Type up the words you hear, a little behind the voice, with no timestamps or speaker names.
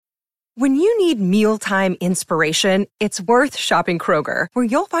When you need mealtime inspiration, it's worth shopping Kroger, where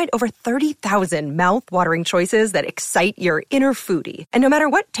you'll find over 30,000 mouth-watering choices that excite your inner foodie. And no matter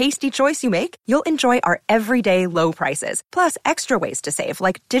what tasty choice you make, you'll enjoy our everyday low prices, plus extra ways to save,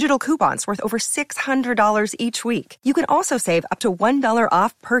 like digital coupons worth over $600 each week. You can also save up to $1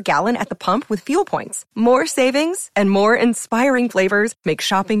 off per gallon at the pump with fuel points. More savings and more inspiring flavors make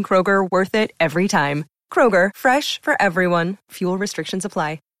shopping Kroger worth it every time. Kroger, fresh for everyone. Fuel restrictions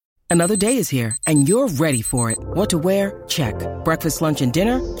apply. Another day is here, and you're ready for it. What to wear? Check. Breakfast, lunch, and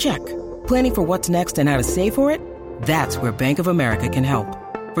dinner? Check. Planning for what's next and how to save for it? That's where Bank of America can help.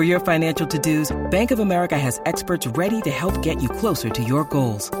 For your financial to-dos, Bank of America has experts ready to help get you closer to your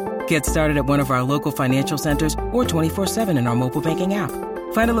goals. Get started at one of our local financial centers or 24/7 in our mobile banking app.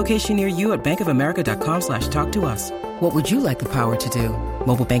 Find a location near you at bankofamerica.com/talktous. What would you like the power to do?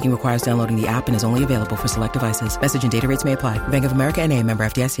 Mobile banking requires downloading the app and is only available for select devices. Message and data rates may apply. Bank of America N.A., member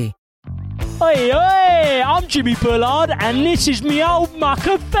FDIC. Hey, I'm Jimmy Bullard, and this is me old muck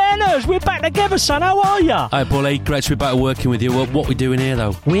of Fenners. We're back together, son. How are ya? Hi, Bully. Great to be back working with you. What we doing here,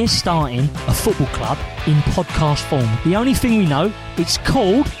 though? We're starting a football club in podcast form. The only thing we know, it's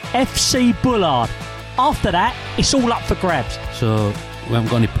called FC Bullard. After that, it's all up for grabs. So, we haven't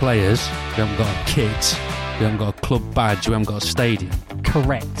got any players, we haven't got a kit, we haven't got a club badge, we haven't got a stadium.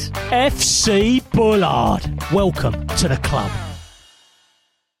 Correct. FC Bullard. Welcome to the club.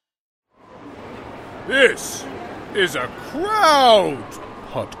 This is a Crowd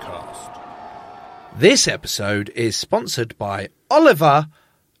podcast. This episode is sponsored by Oliver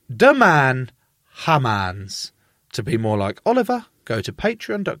the Man Hamans. To be more like Oliver, go to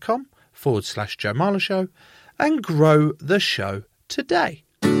patreon.com/Joe Marler Show and grow the show today.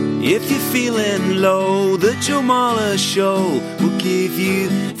 If you're feeling low, the Joe Marler Show will give you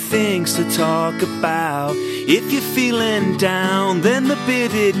things to talk about. If you're feeling down, then the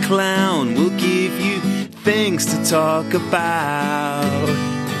Bearded Clown will give you things to talk about.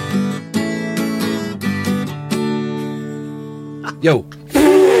 Yo.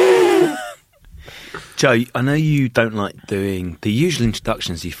 Joe, I know you don't like doing the usual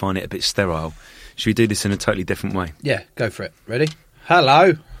introductions. You find it a bit sterile. Should we do this in a totally different way? Yeah, go for it. Ready?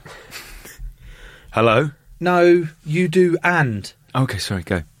 Hello. Hello? No, you do and. Okay, sorry,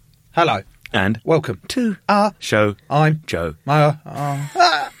 go. Hello. And welcome to our show. I'm Joe. Hello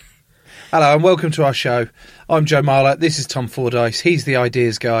and welcome to our show. I'm Joe Marler. This is Tom Fordyce. He's the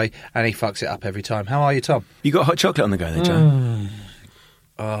ideas guy and he fucks it up every time. How are you, Tom? You got hot chocolate on the go there, Joe?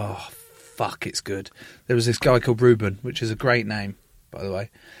 Oh, fuck, it's good. There was this guy called Ruben, which is a great name, by the way.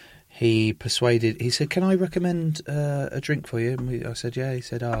 He said, can I recommend a drink for you? And I said, yeah. He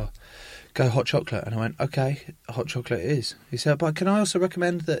said, go hot chocolate. And I went, okay, hot chocolate it is. He said, but can I also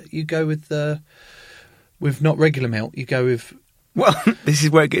recommend that you go with not regular milk, you go with... Well, this is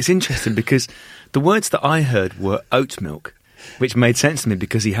where it gets interesting because the words that I heard were oat milk, which made sense to me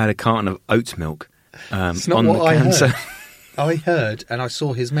because he had a carton of oat milk it's not on what the I can. heard. So... I heard and I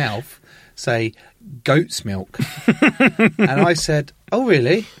saw his mouth say goat's milk. And I said, oh,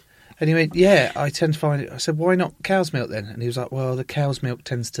 really? And he went, yeah, I tend to find it. I said, why not cow's milk then? And he was like, well, the cow's milk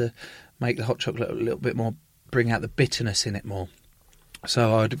tends to make the hot chocolate a little bit more, bring out the bitterness in it more.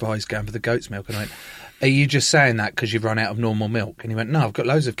 So I advised going for the goat's milk. And I went, are you just saying that because you've run out of normal milk? And he went, no, I've got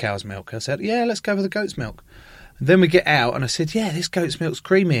loads of cow's milk. I said, yeah, let's go for the goat's milk. And then we get out and I said, yeah, this goat's milk's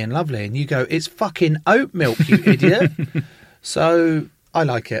creamy and lovely. And you go, it's fucking oat milk, you idiot. So I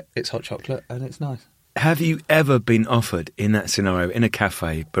like it. It's hot chocolate and it's nice. Have you ever been offered in that scenario, in a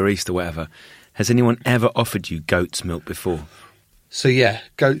cafe, barista, whatever, has anyone ever offered you goat's milk before? So yeah,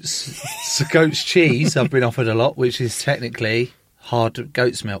 goat's cheese I've been offered a lot, which is technically hard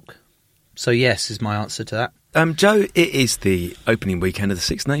goat's milk. So yes is my answer to that. Joe, it is the opening weekend of the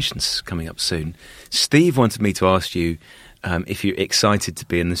Six Nations coming up soon. Steve wanted me to ask you if you're excited to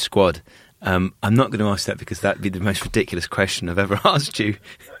be in the squad. I'm not going to ask that because that would be the most ridiculous question I've ever asked you.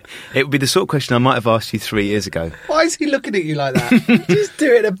 It would be the sort of question I might have asked you 3 years ago. Why is he looking at you like that? Just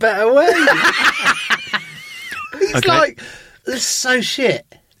do it a better way. He's okay. Like, this is so shit.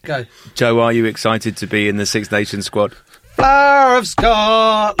 Go. Joe, are you excited to be in the Six Nations squad? Flower of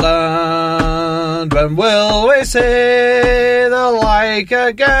Scotland, when will we see the like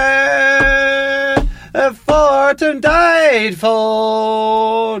again? Fortune died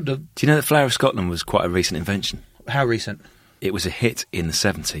for... Do you know that Flower of Scotland was quite a recent invention? How recent? It was a hit in the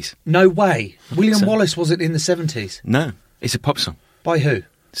 70s. No way. William Wallace wasn't in the 70s? No. It's a pop song. By who?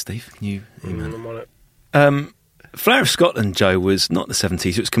 Steve, can you email? I'm on it. Flower of Scotland, Joe, was not the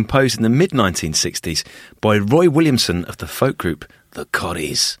 70s. It was composed in the mid-1960s by Roy Williamson of the folk group The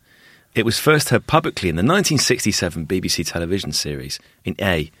Coddies. It was first heard publicly in the 1967 BBC television series in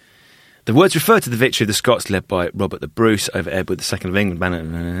A. The words refer to the victory of the Scots led by Robert the Bruce over Edward II of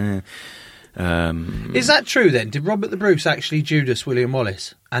England. Is that true then? Did Robert the Bruce actually Judas William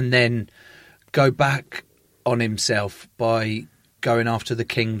Wallace and then go back on himself by going after the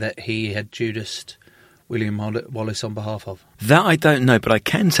king that he had Judased William Wallace on behalf of? That I don't know, but I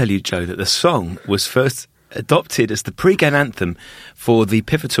can tell you, Joe, that the song was first adopted as the pre-game anthem for the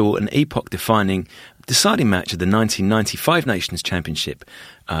pivotal and epoch-defining deciding match of the 1995 Nations Championship,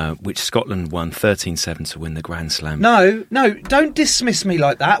 which Scotland won 13-7 to win the Grand Slam. No, don't dismiss me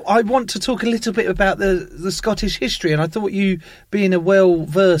like that. I want to talk a little bit about the Scottish history, and I thought you, being a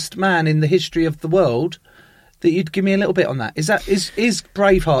well-versed man in the history of the world, that you'd give me a little bit on that. Is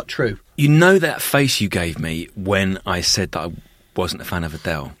Braveheart true? You know that face you gave me when I said that I wasn't a fan of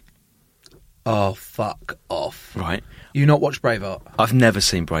Adele? Oh, fuck off. Right. You not watched Braveheart? I've never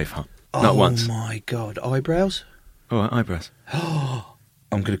seen Braveheart. Not once. Oh, my God. Eyebrows? All right, eyebrows.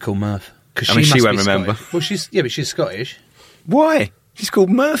 I'm going to call Murph. She won't remember. Well, but she's Scottish. Why? She's called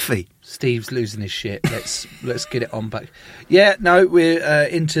Murphy. Steve's losing his shit. Let's get it on back. Yeah, no, we're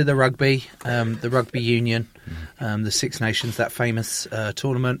into the rugby union, the Six Nations, that famous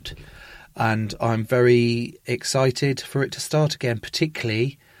tournament, and I'm very excited for it to start again,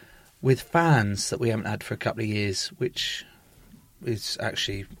 particularly with fans that we haven't had for a couple of years, which is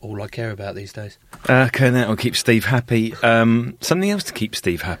actually all I care about these days. Okay, that will keep Steve happy. Something else to keep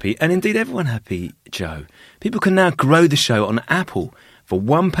Steve happy, and indeed everyone happy, Joe. People can now grow the show on Apple for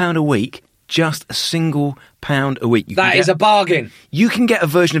 £1 a week, just a single £1 a week. That is a bargain. You can get a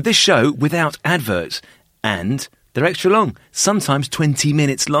version of this show without adverts, and they're extra long, sometimes 20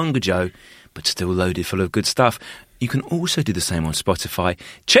 minutes longer, Joe, but still loaded full of good stuff. You can also do the same on Spotify.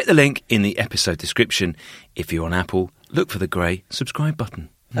 Check the link in the episode description. If you're on Apple, look for the grey subscribe button.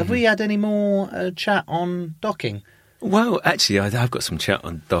 Have we had any more chat on docking? Well, actually, I've got some chat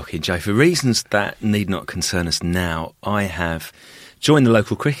on docking, Joe. For reasons that need not concern us now, I have joined the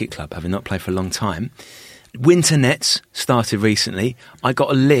local cricket club, having not played for a long time. Winter nets started recently. I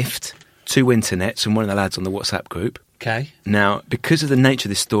got a lift to winter nets from one of the lads on the WhatsApp group. Okay. Now, because of the nature of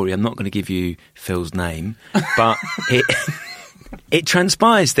this story, I'm not going to give you Phil's name, but it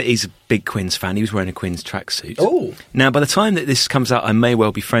transpires that he's a big Quins fan. He was wearing a Quins tracksuit. Oh. Now, by the time that this comes out, I may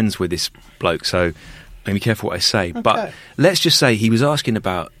well be friends with this bloke, so be careful what I say. Okay. But let's just say he was asking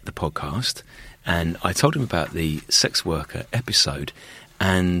about the podcast, and I told him about the sex worker episode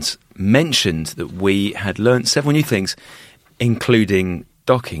and mentioned that we had learnt several new things, including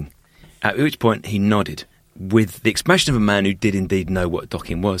docking, at which point he nodded with the expression of a man who did indeed know what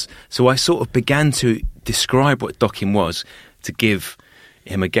docking was. So I sort of began to describe what docking was to give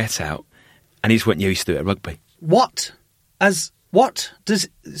him a get out, and he just went, yeah, he used to do it at rugby. What?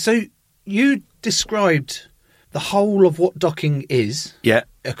 So you described the whole of what docking is, Yeah.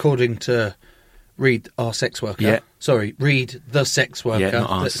 according to Reed, our sex worker. Yeah. Sorry, Reed, the sex worker. Yeah, not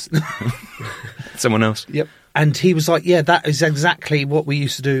ours. Someone else. Yep. And he was like, yeah, that is exactly what we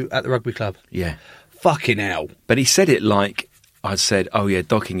used to do at the rugby club. Yeah. Fucking hell. But he said it like I said, oh yeah,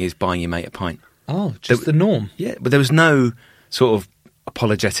 docking is buying your mate a pint. Oh, just the norm. Yeah, but there was no sort of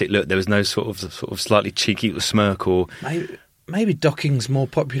apologetic look. There was no sort of slightly cheeky little smirk or... Maybe docking's more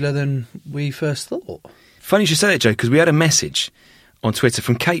popular than we first thought. Funny you should say that, Joe, because we had a message on Twitter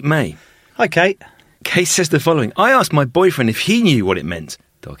from Kate May. Hi, Kate. Kate says the following: I asked my boyfriend if he knew what it meant,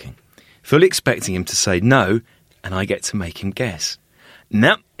 docking, fully expecting him to say no, and I get to make him guess.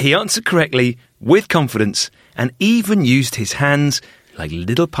 No, he answered correctly, with confidence, and even used his hands like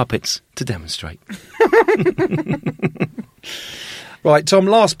little puppets to demonstrate. Right, Tom,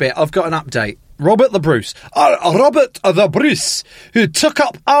 last bit. I've got an update. Robert the Bruce, who took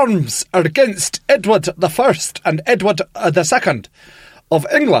up arms against Edward I and Edward II of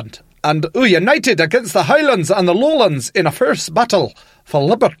England, and who united against the Highlands and the Lowlands in a fierce battle for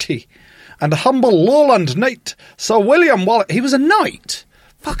liberty. And a humble lowland knight, Sir William Wallace. He was a knight.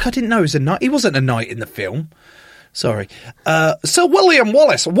 Fuck, I didn't know he was a knight. He wasn't a knight in the film. Sorry. Sir William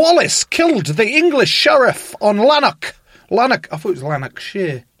Wallace. Wallace killed the English sheriff on Lanark. I thought it was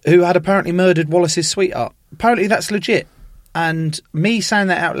Lanarkshire. Who had apparently murdered Wallace's sweetheart. Apparently that's legit. And me saying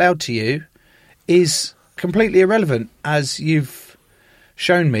that out loud to you is completely irrelevant, as you've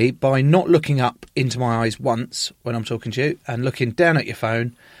shown me by not looking up into my eyes once when I'm talking to you and looking down at your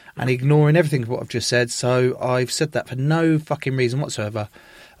phone and ignoring everything what I've just said. So I've said that for no fucking reason whatsoever,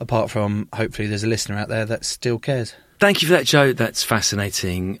 apart from hopefully there's a listener out there that still cares. Thank you for that, Joe. That's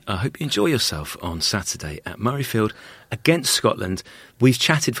fascinating. I hope you enjoy yourself on Saturday at Murrayfield against Scotland. We've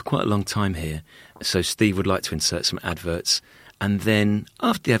chatted for quite a long time here, so Steve would like to insert some adverts, and then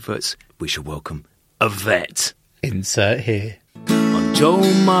after the adverts, we shall welcome a vet. Insert here. On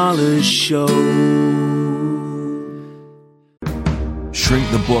Joel Marler's Show.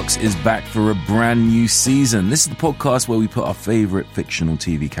 Shrink the Box is back for a brand new season. This is the podcast where we put our favourite fictional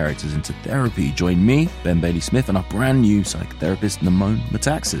TV characters into therapy. Join me, Ben Bailey-Smith, and our brand new psychotherapist, Namone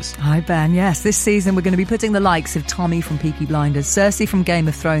Metaxas. Hi, Ben. Yes, this season we're going to be putting the likes of Tommy from Peaky Blinders, Cersei from Game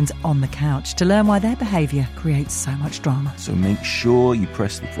of Thrones on the couch to learn why their behaviour creates so much drama. So make sure you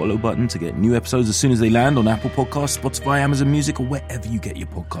press the follow button to get new episodes as soon as they land on Apple Podcasts, Spotify, Amazon Music, or wherever you get your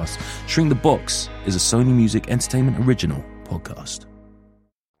podcasts. Shrink the Box is a Sony Music Entertainment original podcast.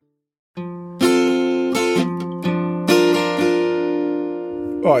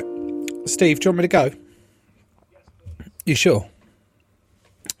 Right, Steve, do you want me to go? You sure?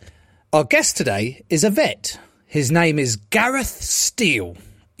 Our guest today is a vet. His name is Gareth Steele.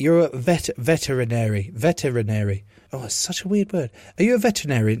 You're a veterinary. Oh, it's such a weird word. Are you a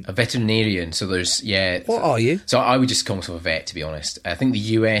veterinarian? A veterinarian. So there's, yeah. What are you? So I would just call myself a vet, to be honest. I think the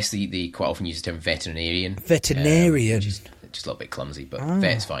US, they quite often use the term veterinarian. Veterinarian. Which is just a little bit clumsy, but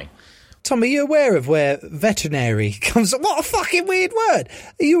vet's fine. Tom, are you aware of where veterinary comes from? What a fucking weird word.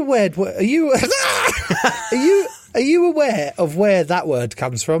 Are you aware of where that word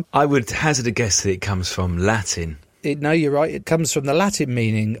comes from? I would hazard a guess that it comes from Latin. No, you're right. It comes from the Latin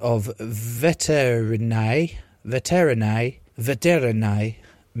meaning of veterinary,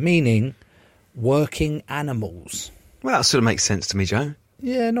 meaning working animals. Well, that sort of makes sense to me, Joe.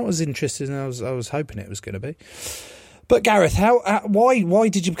 Yeah, not as interesting as I was hoping it was going to be. But Gareth, why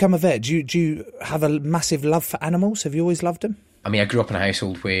did you become a vet? Do you have a massive love for animals? Have you always loved them? I mean, I grew up in a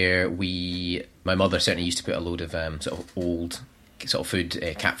household where my mother certainly used to put a load of sort of old sort of food,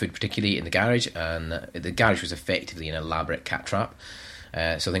 cat food particularly, in the garage, and the garage was effectively an elaborate cat trap. So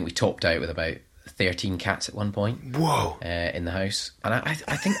I think we topped out with about 13 cats at one point. Whoa! In the house, and I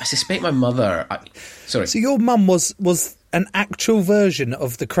suspect my mother. Sorry. So your mum was an actual version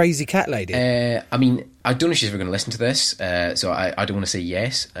of the crazy cat lady? I mean, I don't know if she's ever going to listen to this, so I don't want to say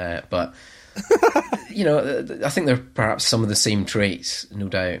yes, but you know, I think they're perhaps some of the same traits, no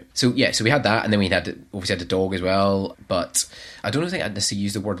doubt. So yeah, so we had that, and then we obviously had a dog as well, but I don't think I'd necessarily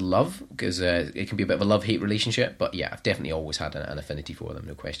use the word love, because it can be a bit of a love-hate relationship, but yeah, I've definitely always had an affinity for them,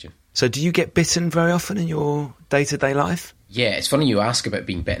 no question. So do you get bitten very often in your day-to-day life? Yeah, it's funny you ask about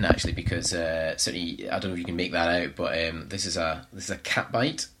being bitten, actually, because certainly, I don't know if you can make that out, but this is a cat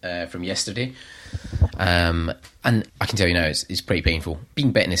bite from yesterday. And I can tell you now, it's pretty painful.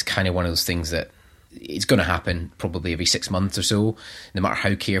 Being bitten is kind of one of those things that it's going to happen probably every 6 months or so. No matter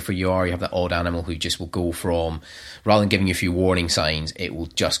how careful you are, you have that odd animal who just will go from, rather than giving you a few warning signs, it will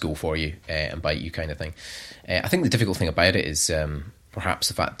just go for you and bite you, kind of thing. I think the difficult thing about it is perhaps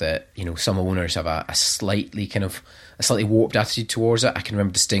the fact that, you know, some owners have a slightly warped attitude towards it. I can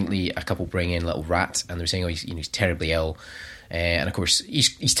remember distinctly a couple bring in a little rat, and they were saying, oh, he's terribly ill. And of course,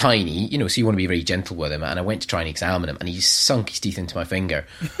 he's tiny, you know, so you want to be very gentle with him. And I went to try and examine him, and he sunk his teeth into my finger.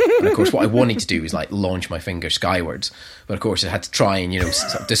 And of course, what I wanted to do was like launch my finger skywards. But of course, I had to try and, you know,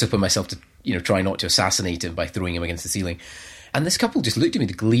 sort of discipline myself to, you know, try not to assassinate him by throwing him against the ceiling. And this couple just looked at me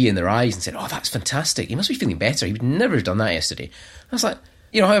with glee in their eyes and said, oh, that's fantastic. He must be feeling better. He would never have done that yesterday. I was like,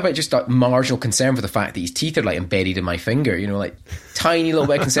 you know, how about just like marginal concern for the fact that his teeth are like embedded in my finger? You know, like tiny little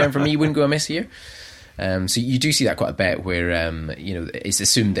bit of concern for me wouldn't go amiss here. So you do see that quite a bit where, you know, it's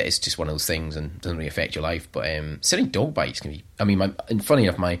assumed that it's just one of those things and doesn't really affect your life. But certainly dog bites can be... I mean, and funny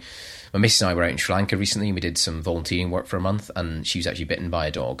enough, my missus and I were out in Sri Lanka recently, and we did some volunteering work for a month, and she was actually bitten by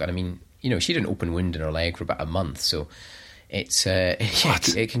a dog. And I mean, you know, she had an open wound in her leg for about a month, so it's...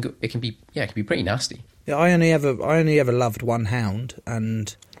 it can be pretty nasty. Yeah, I only ever loved one hound,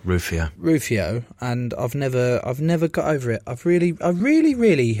 and... Rufio, and I've never got over it. I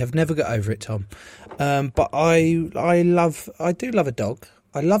really have never got over it, Tom. But I do love a dog.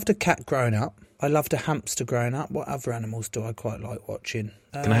 I loved a cat growing up. I loved a hamster growing up. What other animals do I quite like watching?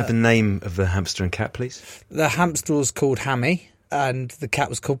 Can I have the name of the hamster and cat, please? The hamster was called Hammy, and the cat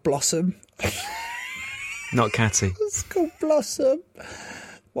was called Blossom. Not Catty. It's called Blossom.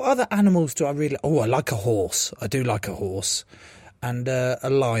 What other animals do I really... Oh, I like a horse. I do like a horse. And a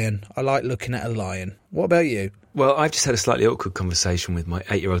lion. I like looking at a lion. What about you? Well, I've just had a slightly awkward conversation with my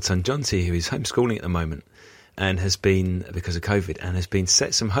 8-year-old son, Jonty, who is homeschooling at the moment and has been, because of COVID, and has been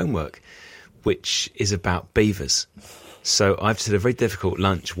set some homework, which is about beavers. So I've just had a very difficult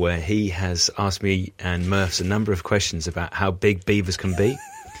lunch where he has asked me and Murphs a number of questions about how big beavers can be,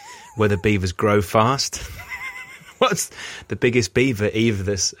 whether beavers grow fast, what's the biggest beaver either of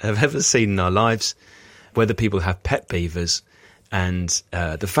us have ever seen in our lives, whether people have pet beavers, and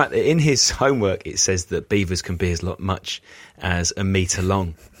the fact that in his homework it says that beavers can be as much as a metre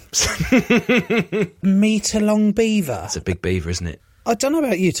long. Metre long beaver? It's a big beaver, isn't it? I don't know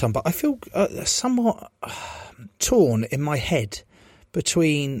about you, Tom, but I feel somewhat torn in my head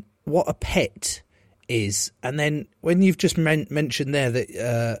between what a pet is, and then when you've just mentioned there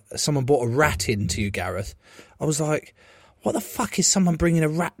that someone brought a rat into you, Gareth, I was like, what the fuck is someone bringing a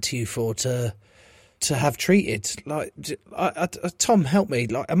rat to you for to have treated? Like, Tom, help me.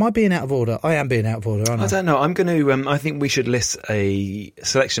 Like, am I being out of order? I am being out of order, aren't I? I don't know. I'm going to. I think we should list a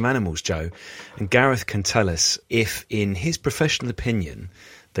selection of animals, Joe, and Gareth can tell us if, in his professional opinion,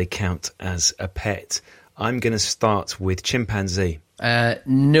 they count as a pet. I'm going to start with chimpanzee.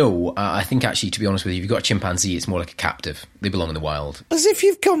 No, I think actually, to be honest with you, if you've got a chimpanzee, it's more like a captive. They belong in the wild. As if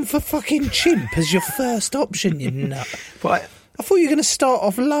you've gone for fucking chimp as your first option, you nut. But I thought you were going to start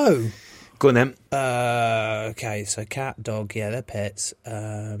off low. Go on then. Okay, so cat, dog, yeah, they're pets.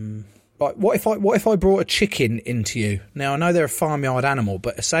 But what if I brought a chicken into you? Now I know they're a farmyard animal,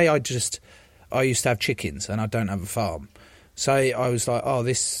 but say I used to have chickens and I don't have a farm. Say I was like, oh,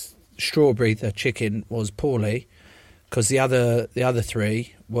 this Strawberry, the chicken, was poorly because the other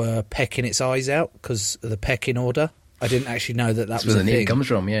three were pecking its eyes out because of the pecking order. I didn't actually know that was where a the thing. name comes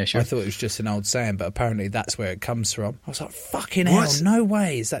from, yeah, sure. I thought it was just an old saying, but apparently that's where it comes from. I was like, fucking hell, no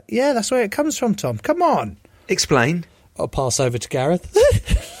way. Is that? Yeah, that's where it comes from, Tom. Come on. Explain. I'll pass over to Gareth.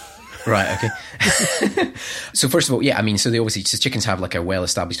 Right, okay. So first of all, yeah, I mean, so chickens have like a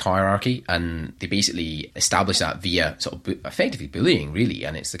well-established hierarchy, and they basically establish that via sort of effectively bullying, really,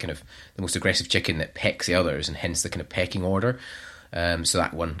 and it's the kind of the most aggressive chicken that pecks the others, and hence the kind of pecking order. So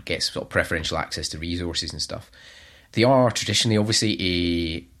that one gets sort of preferential access to resources and stuff. They are traditionally,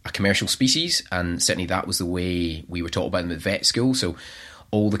 obviously, a commercial species, and certainly that was the way we were taught about them at vet school. So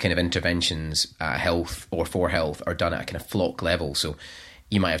all the kind of interventions at health or for health are done at a kind of flock level. So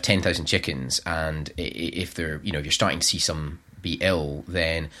you might have 10,000 chickens, and if they're, if you're starting to see some be ill,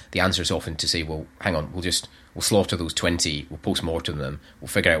 then the answer is often to say, well, hang on, we'll slaughter those 20, we'll post-mortem them, we'll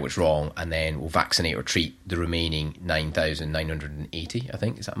figure out what's wrong, and then we'll vaccinate or treat the remaining 9,980, I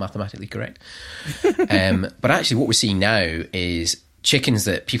think. Is that mathematically correct? But actually what we're seeing now is chickens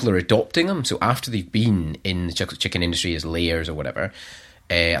that people are adopting them. So after they've been in the chicken industry as layers or whatever,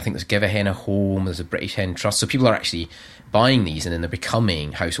 I think there's Give a Hen a Home, there's a British Hen Trust. So people are actually buying these, and then they're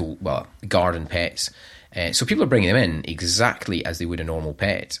becoming garden pets. So people are bringing them in exactly as they would a normal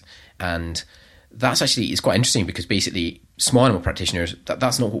pet. And that's actually, it's quite interesting because basically small animal practitioners,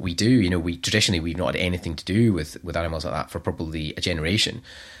 that's not what we do. We've not had anything to do with animals like that for probably a generation.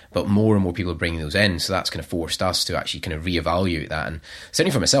 But more and more people are bringing those in, so that's kind of forced us to actually kind of reevaluate that. And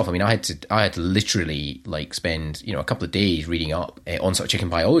certainly for myself, I mean, I had to literally spend a couple of days reading up on sort of chicken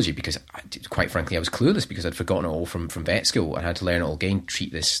biology because, quite frankly, I was clueless because I'd forgotten it all from vet school and had to learn it all again.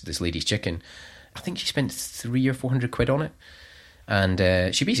 Treat this lady's chicken. I think she spent 300 or 400 quid on it,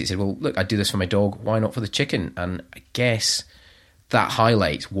 and she basically said, "Well, look, I do this for my dog. Why not for the chicken?" And I guess that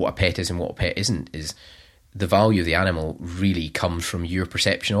highlights what a pet is and what a pet isn't. Is the value of the animal really comes from your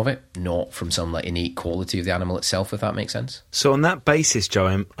perception of it, not from some innate quality of the animal itself, if that makes sense. So on that basis,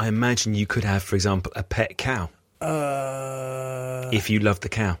 Joe, I imagine you could have, for example, a pet cow. If you love the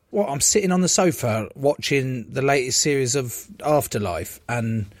cow. Well, I'm sitting on the sofa watching the latest series of Afterlife,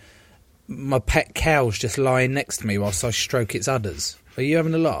 and my pet cow's just lying next to me whilst I stroke its udders. Are you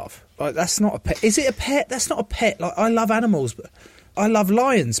having a laugh? That's not a pet. Is it a pet? That's not a pet. I love animals, but I love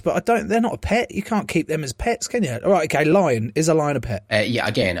lions, but they're not a pet. You can't keep them as pets, can you? All right, okay, lion. Is a lion a pet? Yeah,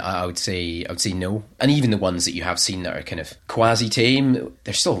 again, I would say no. And even the ones that you have seen that are kind of quasi-tame,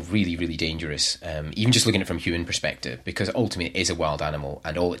 they're still really, really dangerous, even just looking at it from a human perspective, because ultimately it is a wild animal,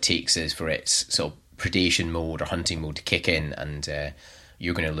 and all it takes is for its sort of predation mode or hunting mode to kick in, and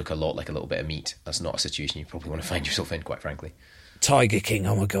you're going to look a lot like a little bit of meat. That's not a situation you probably want to find yourself in, quite frankly. Tiger King,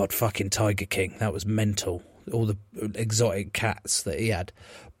 oh my God, fucking Tiger King. That was mental. All the exotic cats that he had.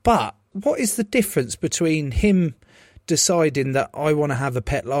 But what is the difference between him deciding that I want to have a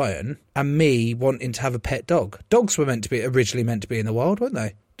pet lion and me wanting to have a pet dog? Dogs were originally meant to be in the wild, weren't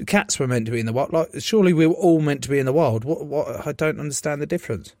they? The cats were meant to be in the wild. Surely we were all meant to be in the wild. What? I don't understand the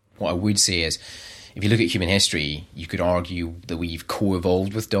difference. What I would say is, if you look at human history, you could argue that we've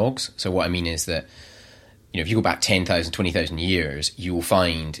co-evolved with dogs. So what I mean is that, if you go back 10,000, 20,000 years, you will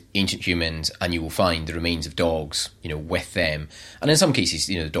find ancient humans and you will find the remains of dogs, with them. And in some cases,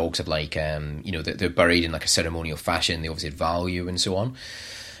 the dogs have they're buried in a ceremonial fashion. They obviously had value and so on.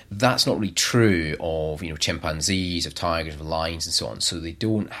 That's not really true of, chimpanzees, of tigers, of lions and so on. So they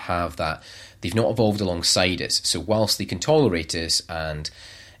don't have that. They've not evolved alongside us. So whilst they can tolerate us and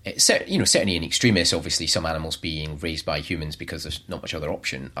certainly in extremis, obviously some animals being raised by humans because there's not much other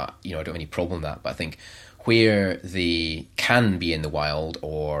option. I don't have any problem with that. But I think where they can be in the wild,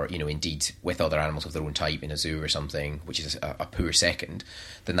 or indeed with other animals of their own type in a zoo or something, which is a poor second,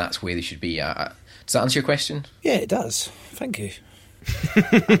 then that's where they should be. Does that answer your question? Yeah, it does. Thank you.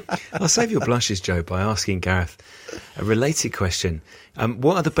 I'll save your blushes, Joe, by asking Gareth a related question.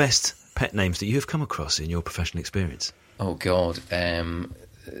 What are the best pet names that you have come across in your professional experience? Oh God.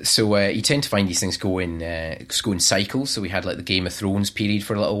 So you tend to find these things go in cycles. So we had like the Game of Thrones period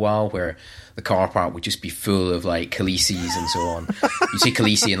for a little while, where the car park would just be full of like Khaleesi's and so on. You say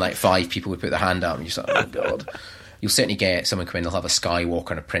Khaleesi and like 5 people would put their hand up, and you're just like, oh God. You'll certainly get someone come in, they'll have a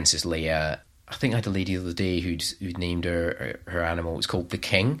Skywalker and a Princess Leia. I think I had a lady the other day who'd named her animal. It was called the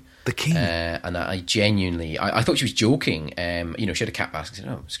King. The King. And I genuinely, I thought she was joking. She had a cat basket. I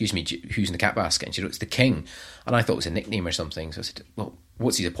said, oh, excuse me, who's in the cat basket? And she said, it's the King. And I thought it was a nickname or something. So I said, well,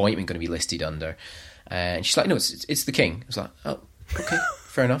 what's his appointment going to be listed under? And she's like, no, it's the King. I was like, oh, okay,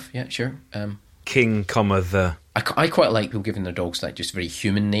 fair enough. Yeah, sure. King, the... I quite like people giving their dogs like just very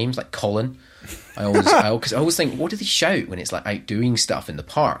human names, like Colin. I always think, what do they shout when it's like out doing stuff in the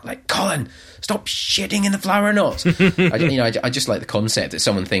park? Like, Colin, stop shitting in the flower knots. I just like the concept that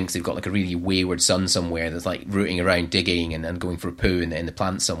someone thinks they've got like a really wayward son somewhere that's like rooting around digging and going for a poo in the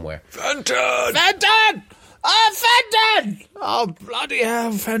plant somewhere. Fenton! Fenton! Oh, Fenton! Oh, bloody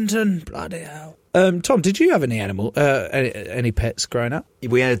hell, Fenton! Bloody hell. Tom, did you have any any pets growing up?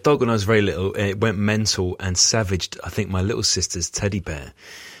 We had a dog when I was very little. It went mental and savaged, I think, my little sister's teddy bear.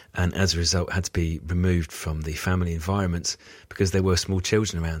 And as a result, had to be removed from the family environment because there were small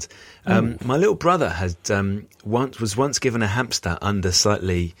children around. My little brother had was once given a hamster under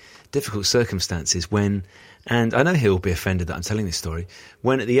slightly difficult circumstances when, and I know he'll be offended that I'm telling this story,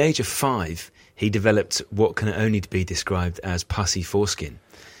 when at the age of 5, he developed what can only be described as pussy foreskin.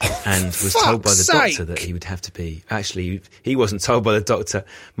 And was told by the doctor that he would have to be... Actually, he wasn't told by the doctor.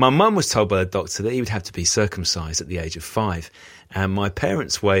 My mum was told by the doctor that he would have to be circumcised at the age of 5. And my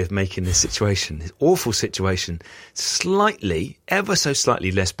parents' way of making this awful situation, ever so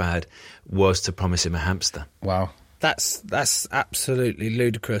slightly less bad, was to promise him a hamster. Wow. That's absolutely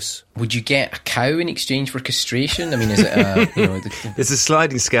ludicrous. Would you get a cow in exchange for castration? I mean, is it There's a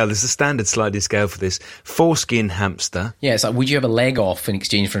sliding scale. There's a standard sliding scale for this. Foreskin hamster. Yeah, it's like, would you have a leg off in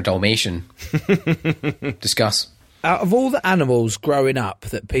exchange for a Dalmatian? Discuss. Out of all the animals growing up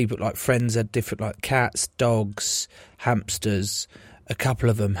that people, like friends had different, like cats, dogs, hamsters, a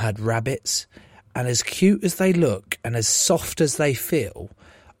couple of them had rabbits. And as cute as they look and as soft as they feel,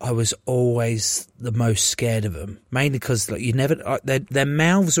 I was always the most scared of them, mainly because like you never their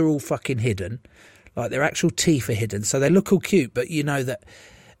mouths are all fucking hidden, like their actual teeth are hidden, so they look all cute, but you know that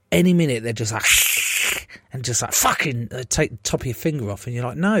any minute they're just like and just like fucking take the top of your finger off, and you're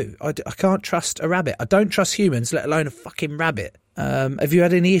like, no, I can't trust a rabbit. I don't trust humans, let alone a fucking rabbit. Have you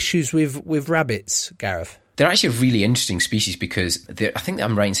had any issues with rabbits, Gareth? They're actually a really interesting species because I think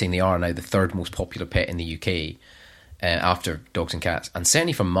I'm right in saying they are now the 3rd most popular pet in the UK. After dogs and cats. And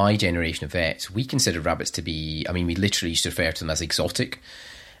certainly from my generation of vets, we considered rabbits to be, I mean, we literally used to refer to them as exotic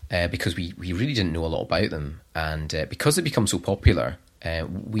because we really didn't know a lot about them. And because they become so popular,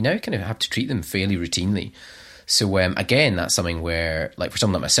 we now kind of have to treat them fairly routinely. So again, that's something where, like for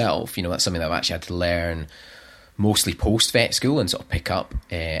someone like myself, that's something that I've actually had to learn mostly post-vet school and sort of pick up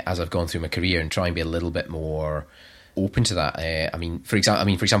as I've gone through my career and try and be a little bit more open to that. For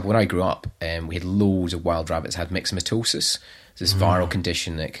example, when I grew up, we had loads of wild rabbits had myxomatosis. It's this viral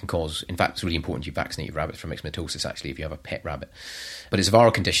condition that can cause, in fact, it's really important you vaccinate your rabbits for myxomatosis, actually, if you have a pet rabbit. But it's a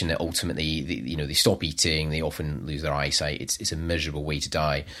viral condition that ultimately, they stop eating, they often lose their eyesight. It's a miserable way to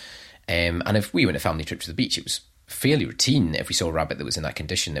die. And if we went a family trip to the beach, it was fairly routine if we saw a rabbit that was in that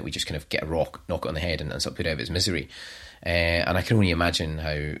condition that we just kind of get a rock, knock it on the head, and sort of put out of its misery. And I can only imagine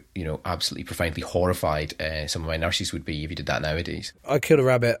how, absolutely profoundly horrified some of my nurses would be if you did that nowadays. I killed a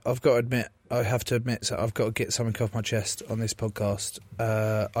rabbit. I have to admit, so I've got to get something off my chest on this podcast.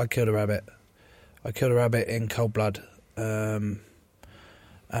 I killed a rabbit. I killed a rabbit in cold blood. And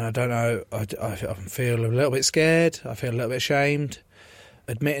I don't know, I feel a little bit scared. I feel a little bit ashamed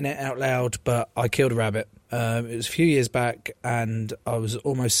admitting it out loud, but I killed a rabbit. It was a few years back, and I was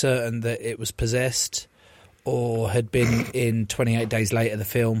almost certain that it was possessed, or had been in 28 Days Later, the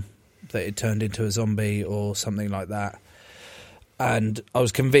film, that it turned into a zombie or something like that. And I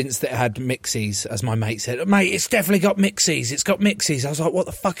was convinced that it had mixies, as my mate said. Mate, it's definitely got mixies. It's got mixies. I was like, what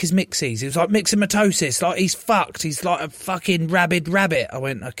the fuck is mixies? He was like, myxomatosis. Like, he's fucked. He's like a fucking rabid rabbit. I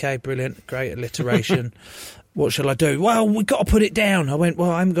went, okay, brilliant. Great alliteration. What shall I do? Well, we've got to put it down. I went, well,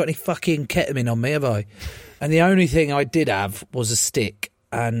 I haven't got any fucking ketamine on me, have I? And the only thing I did have was a stick.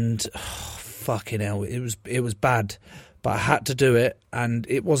 And... fucking hell, it was bad. but I had to do it, and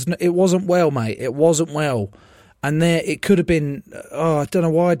it wasn't well, mate. It wasn't well. And there, it could have been, I don't know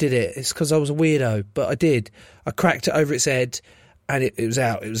why I did it. It's because I was a weirdo, but I did. I cracked it over its head, and it was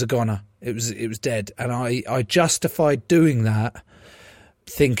out. It was a goner. It was dead. And I justified doing that,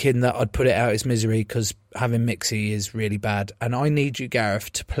 thinking that I'd put it out its misery, because having Mixie is really bad. And I need you,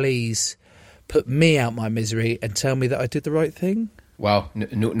 Gareth, to please put me out my misery and tell me that I did the right thing. Wow,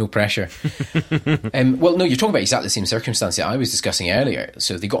 no pressure. Well, no, you're talking about exactly the same circumstance that I was discussing earlier.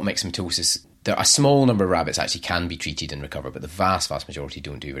 So they got myxomatosis. A small number of rabbits actually can be treated and recover, but the vast majority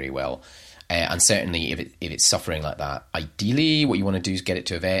don't do very well. And certainly if it's suffering like that, ideally what you want to do is get it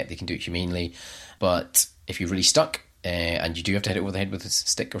to a vet. They can do it humanely. But if you're really stuck and you do have to hit it over the head with a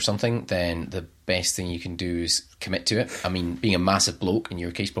stick or something, then the best thing you can do is commit to it. I mean, being a massive bloke in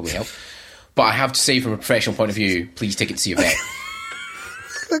your case probably helps. But I have to say, from a professional point of view, please take it to see a vet.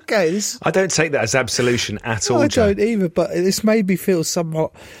 Okay, I don't take that as absolution at all. I don't either, but this made me feel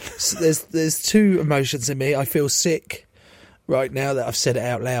somewhat. There's two emotions in me. I feel sick right now that I've said it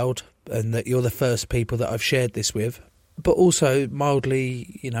out loud, and that you're the first people that I've shared this with. But also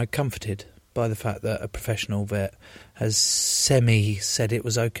mildly, comforted by the fact that a professional vet has said it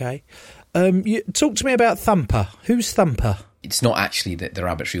was okay. Talk to me about Thumper. Who's Thumper? It's not actually the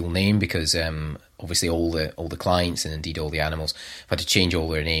rabbit's real name, because obviously all the clients and indeed all the animals have had to change all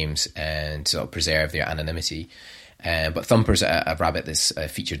their names and sort of preserve their anonymity. But Thumper's a rabbit that's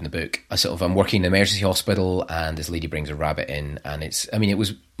featured in the book. I'm working in an emergency hospital, and this lady brings a rabbit in, and it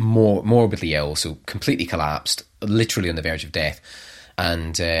was morbidly ill, so completely collapsed, literally on the verge of death.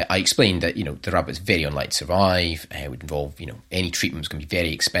 And I explained that, the rabbit's very unlikely to survive. It would involve, any treatment was going to be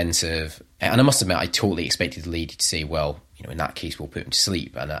very expensive. And I must admit, I totally expected the lady to say, well, in that case, we'll put him to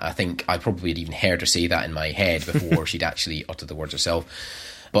sleep. And I think I probably had even heard her say that in my head before she'd actually uttered the words herself.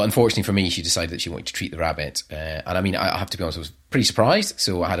 But unfortunately for me, she decided that she wanted to treat the rabbit. And I have to be honest, I was pretty surprised.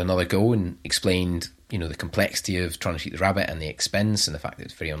 So I had another go and explained, the complexity of trying to treat the rabbit and the expense and the fact that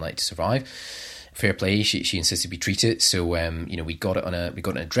it's very unlikely to survive. Fair play, she insisted we treat it. So we got it on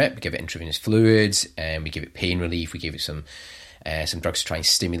a drip. We give it intravenous fluids, and we give it pain relief. We gave it some drugs to try and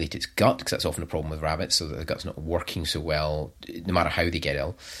stimulate its gut, because that's often a problem with rabbits, so that the gut's not working so well, no matter how they get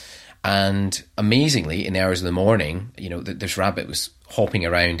ill. And amazingly, in the hours of the morning, this rabbit was hopping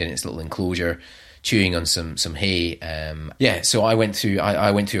around in its little enclosure, chewing on some hay. So I went through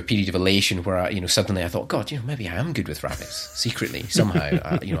a period of elation where suddenly I thought, God, maybe I am good with rabbits secretly somehow.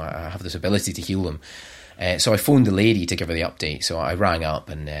 I have this ability to heal them. So I phoned the lady to give her the update. So I rang up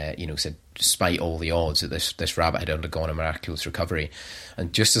and said, despite all the odds, that this rabbit had undergone a miraculous recovery.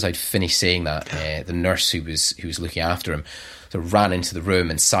 And just as I'd finished saying that, the nurse who was looking after him sort of ran into the room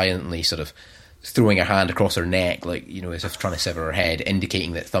and silently sort of throwing her hand across her neck, like, as if trying to sever her head,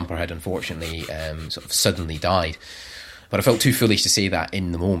 indicating that Thumper had unfortunately sort of suddenly died. But I felt too foolish to say that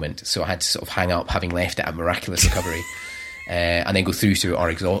in the moment, so I had to sort of hang up, having left it at miraculous recovery. And then go through to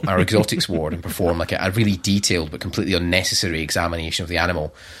our exotics ward and perform like a really detailed but completely unnecessary examination of the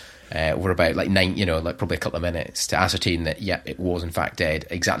animal. We're about probably a couple of minutes to ascertain that, it was in fact dead,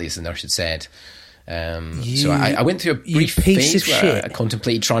 exactly as the nurse had said. So I went through a brief phase where I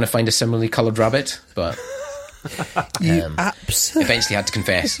contemplated trying to find a similarly coloured rabbit, but eventually had to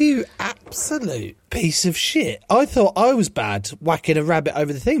confess. You absolute piece of shit. I thought I was bad whacking a rabbit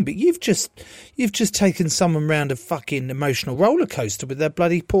over the thing, but you've just taken someone round a fucking emotional roller coaster with their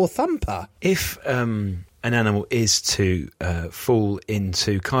bloody poor Thumper. If an animal is to fall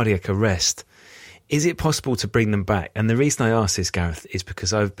into cardiac arrest, is it possible to bring them back? And the reason I ask this, Gareth, is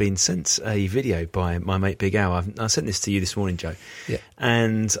because I've been sent a video by my mate Big Al. I sent this to you this morning, Joe. Yeah.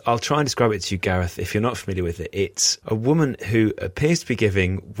 And I'll try and describe it to you, Gareth, if you're not familiar with it. It's a woman who appears to be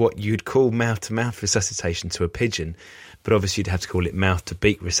giving what you'd call mouth-to-mouth resuscitation to a pigeon, but obviously you'd have to call it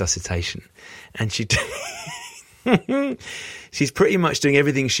mouth-to-beak resuscitation. And she's pretty much doing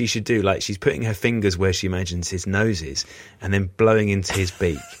everything she should do. Like, she's putting her fingers where she imagines his nose is and then blowing into his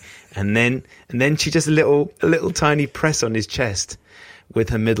beak. And then she does a little tiny press on his chest with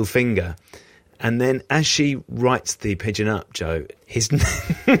her middle finger. And then as she writes the pigeon up, Joe, his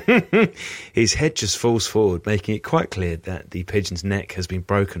head just falls forward, making it quite clear that the pigeon's neck has been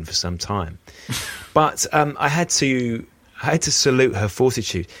broken for some time. But I had to salute her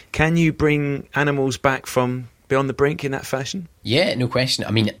fortitude. Can you bring animals back from beyond the brink in that fashion? Yeah, no question.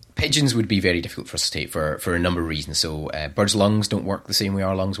 I mean, pigeons would be very difficult to resuscitate for a number of reasons. So birds' lungs don't work the same way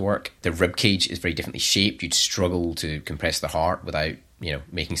our lungs work. Their rib cage is very differently shaped. You'd struggle to compress the heart without,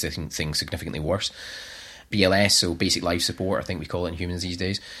 making things significantly worse. BLS, so basic life support, I think we call it in humans these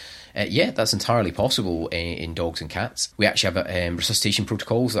days, Yeah, that's entirely possible in dogs and cats. We actually have resuscitation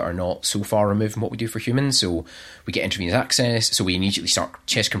protocols that are not so far removed from what we do for humans. So we get intravenous access, so we immediately start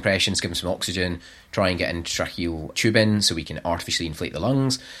chest compressions, give them some oxygen, try and get an intratracheal tube in so we can artificially inflate the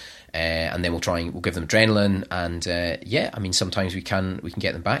lungs. And then we'll give them adrenaline, and sometimes we can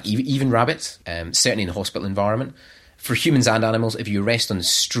get them back. Even rabbits, certainly in a hospital environment. For humans and animals, if you arrest on the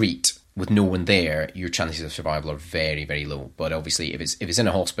street with no one there, your chances of survival are very, very low. But obviously, if it's in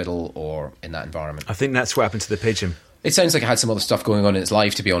a hospital or in that environment, I think that's what happened to the pigeon. It sounds like it had some other stuff going on in its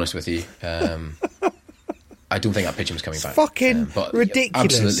life, to be honest with you. I don't think that pigeon was coming back. Fucking but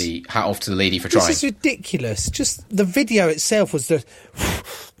ridiculous. Absolutely, hat off to the lady for trying. This is ridiculous. Just the video itself was the...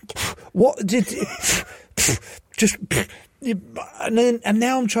 What did... Just... And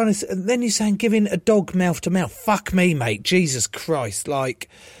now I'm trying to... And then you're saying giving a dog mouth to mouth. Fuck me, mate. Jesus Christ. Like...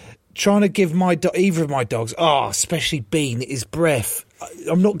 Trying to give either of my dogs, especially Bean, his breath.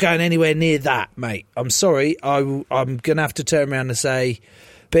 I'm not going anywhere near that, mate. I'm sorry. I'm going to have to turn around and say,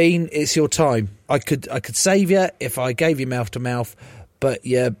 Bean, it's your time. I could save you if I gave you mouth to mouth, but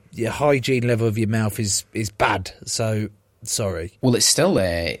your hygiene level of your mouth is bad. So sorry. Well, it's still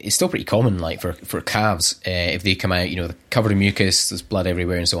pretty common, like for calves, if they come out, they're covered in mucus, there's blood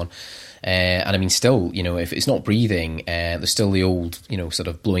everywhere, and so on. And I mean, still, if it's not breathing, there's still the old, sort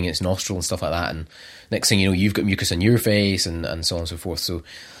of blowing its nostril and stuff like that. And next thing you know, you've got mucus on your face and so on and so forth. So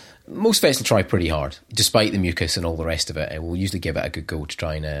most vets will try pretty hard, despite the mucus and all the rest of it. We'll usually give it a good go to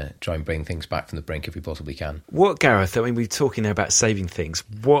try and bring things back from the brink if we possibly can. What, Gareth? I mean, we're talking now about saving things.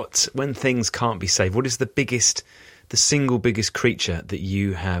 When things can't be saved, what is the single biggest creature that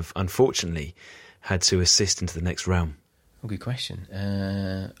you have unfortunately had to assist into the next realm? Oh, good question.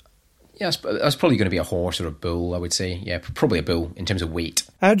 Yeah, that's probably going to be a horse or a bull, I would say. Yeah, probably a bull in terms of weight.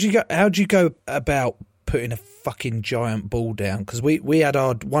 How'd you go about putting a fucking giant bull down? Because we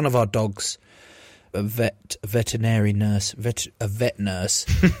had one of our dogs, a vet nurse,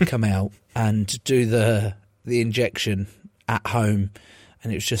 come out and do the injection at home,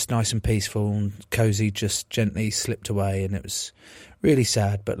 and it was just nice and peaceful, and Cozy just gently slipped away, and it was really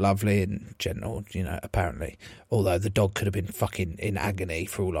sad but lovely and gentle, apparently. Although the dog could have been fucking in agony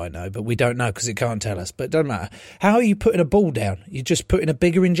for all I know, but we don't know because it can't tell us. But it doesn't matter. How are you putting a bull down? You're just putting a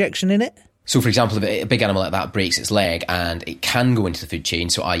bigger injection in it? So, for example, if a big animal like that breaks its leg and it can go into the food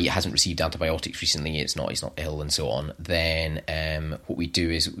chain, so i.e. it hasn't received antibiotics recently, it's not ill and so on, then what we do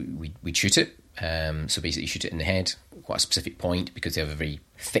is we shoot it. So basically you shoot it in the head, quite a specific point, because they have a very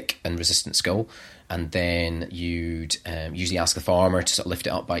thick and resistant skull. And then you'd usually ask the farmer to sort of lift it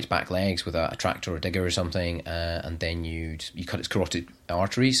up by its back legs with a tractor or a digger or something, and then you cut its carotid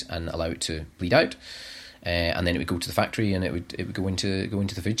arteries and allow it to bleed out. And then it would go to the factory and it would go into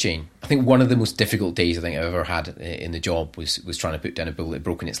the food chain. I think one of the most difficult days I think I've ever had in the job was trying to put down a bull that had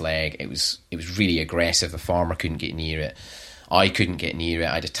broken its leg. It was really aggressive. The farmer couldn't get near it. I couldn't get near it.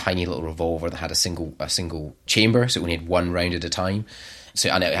 I had a tiny little revolver that had a single chamber, so it only had one round at a time. So,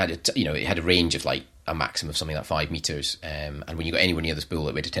 and it had a range of like a maximum of something like 5 meters. And when you got anywhere near this bull,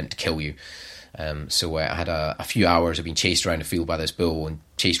 it would attempt to kill you. So I had a few hours of being chased around the field by this bull and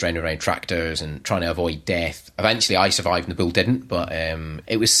chased around tractors and trying to avoid death. Eventually I survived and the bull didn't, but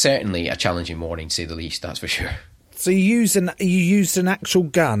it was certainly a challenging morning, to say the least, that's for sure. So you used an actual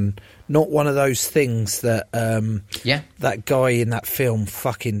gun, not one of those things that that guy in that film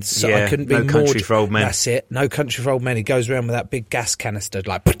fucking... I couldn't be No Country for Old Men. That's it, No Country for Old Men. He goes around with that big gas canister,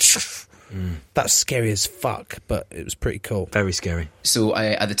 like... That's scary as fuck, but it was pretty cool. Very scary. So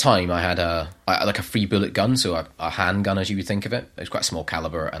at the time, I had a free bullet gun, so a handgun, as you would think of it. It was quite a small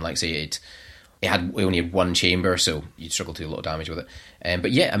caliber, and like I say, we only had one chamber, so you'd struggle to do a lot of damage with it.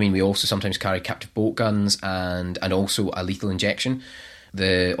 But yeah, I mean, we also sometimes carry captive bolt guns and also a lethal injection.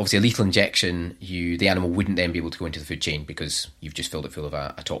 Obviously, a lethal injection, the animal wouldn't then be able to go into the food chain because you've just filled it full of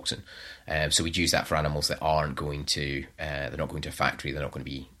a toxin. So we'd use that for animals that aren't going to, they're not going to a factory, they're not going to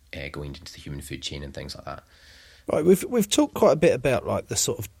be going into the human food chain and things like that. Right, we've talked quite a bit about like the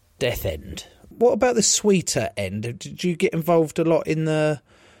sort of death end. What about the sweeter end? Did you get involved a lot in the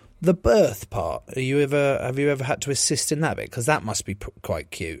birth part? Have you ever had to assist in that bit? Because that must be quite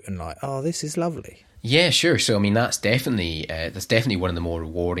cute and like, oh, this is lovely. Yeah, sure. So I mean, that's definitely one of the more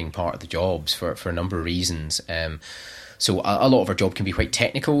rewarding part of the jobs for a number of reasons. So a lot of our job can be quite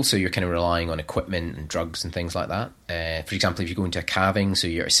technical, so you're kind of relying on equipment and drugs and things like that. For example, if you go into a calving, so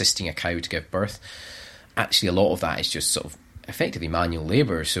you're assisting a cow to give birth, actually a lot of that is just sort of effectively manual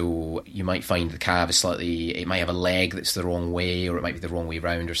labour. So you might find the calf it might have a leg that's the wrong way, or it might be the wrong way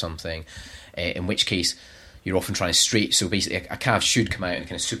round or something, in which case you're often trying to straight. So basically, a calf should come out in a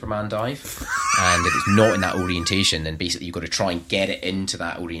kind of Superman dive, and if it's not in that orientation, then basically you've got to try and get it into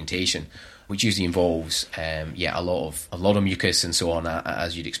that orientation, which usually involves a lot of mucus and so on,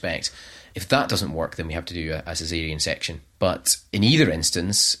 as you'd expect. If that doesn't work, then we have to do a caesarean section. But in either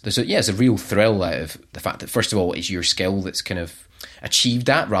instance, there's a real thrill out of the fact that, first of all, it's your skill that's kind of achieved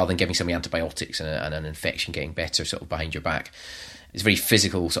that, rather than giving somebody antibiotics and an infection getting better sort of behind your back. It's a very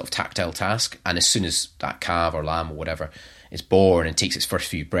physical, sort of tactile task. And as soon as that calf or lamb or whatever is born and takes its first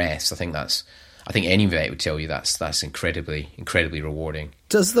few breaths, I think any vet would tell you that's incredibly, incredibly rewarding.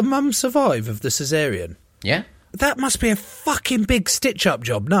 Does the mum survive of the caesarean? Yeah. That must be a fucking big stitch-up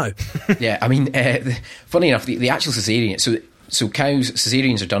job, no? Yeah, I mean, funny enough, the actual caesarean... So cows,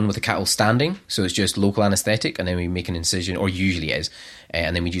 caesareans are done with the cattle standing, so it's just local anaesthetic, and then we make an incision, or usually it is,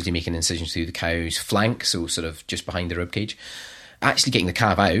 and then we usually make an incision through the cow's flank, so sort of just behind the ribcage. Actually getting the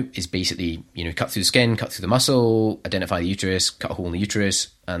calf out is basically, cut through the skin, cut through the muscle, identify the uterus, cut a hole in the uterus,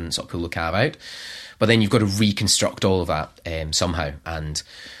 and sort of pull the calf out. But then you've got to reconstruct all of that somehow, and...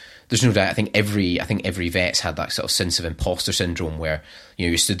 There's no doubt. I think every vet's had that sort of sense of imposter syndrome, where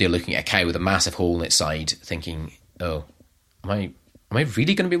you stood there looking at a cow with a massive hole in its side, thinking, "Oh, am I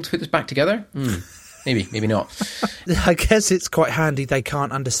really going to be able to put this back together? Maybe not." I guess it's quite handy they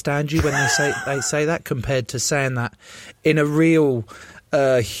can't understand you when they say that, compared to saying that in a real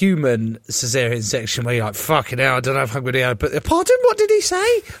human caesarean section where you're like, "Fucking hell, I don't know if I'm going to be able to put." Pardon, what did he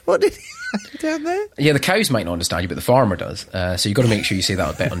say? What did he say down there? Yeah, the cows might not understand you, but the farmer does. So you've got to make sure you say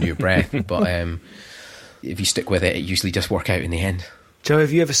that a bit under your breath. But if you stick with it, it usually does work out in the end. Joe,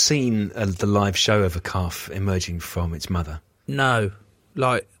 have you ever seen the live show of a calf emerging from its mother? No.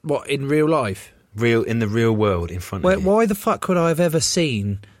 Like, what, in real life? In the real world, in front of you. Why the fuck would I have ever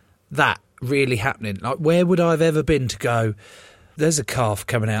seen that really happening? Like, where would I have ever been to go, there's a calf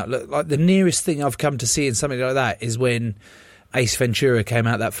coming out? Look, like, the nearest thing I've come to seeing something like that is when Ace Ventura came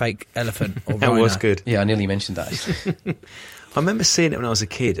out, that fake elephant. Or that rhino. was good. Yeah, I nearly mentioned that. I remember seeing it when I was a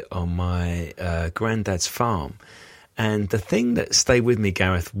kid on my granddad's farm. And the thing that stayed with me,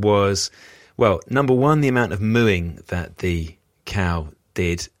 Gareth, was, well, number one, the amount of mooing that the cow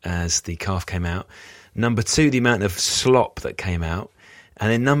did as the calf came out. Number two, the amount of slop that came out.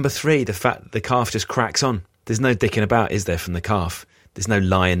 And then number three, the fact that the calf just cracks on. There's no dicking about, is there, from the calf? There's no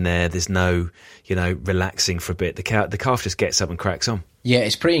lying there. There's no, relaxing for a bit. The calf just gets up and cracks on. Yeah,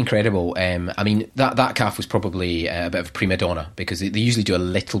 it's pretty incredible. I mean, that calf was probably a bit of a prima donna, because they usually do a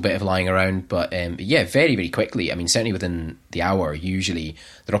little bit of lying around. But very, very quickly. I mean, certainly within the hour, usually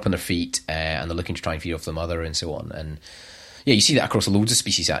they're up on their feet and they're looking to try and feed off the mother and so on. And yeah, you see that across loads of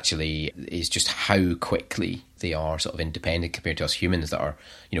species, actually, is just how quickly they are sort of independent compared to us humans that are,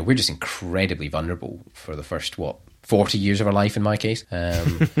 we're just incredibly vulnerable for the first, 40 years of our life in my case,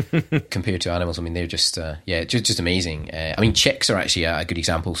 compared to animals. I mean, they're just amazing. I mean, chicks are actually a good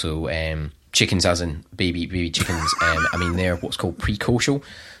example. So chickens, as in baby chickens, I mean, they're what's called precocial.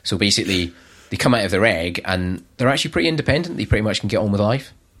 So basically, they come out of their egg and they're actually pretty independent. They pretty much can get on with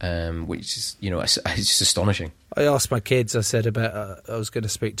life, which is, it's just astonishing. I asked my kids, I said about, I was going to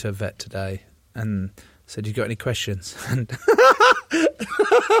speak to a vet today, and said, "You got any questions?" And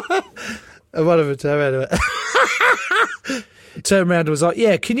one of them turned around and was like,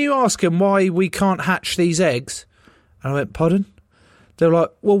 "Yeah, can you ask him why we can't hatch these eggs?" And I went, "Pardon?" They were like,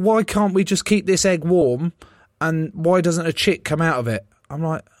 "Well, why can't we just keep this egg warm, and why doesn't a chick come out of it?" I'm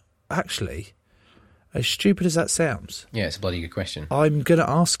like, actually, as stupid as that sounds... Yeah, it's a bloody good question. I'm going to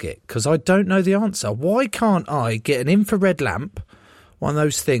ask it, because I don't know the answer. Why can't I get an infrared lamp, one of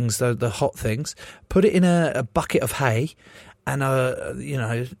those things, the hot things, put it in a bucket of hay, and,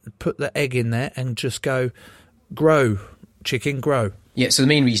 put the egg in there and just go, grow, chicken, grow? Yeah, so the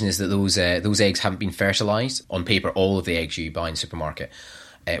main reason is that those eggs haven't been fertilised. On paper, all of the eggs you buy in the supermarket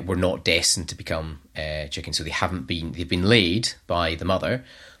were not destined to become chickens. So they've been laid by the mother,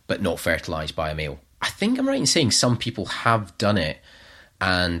 but not fertilised by a male. I think I'm right in saying some people have done it,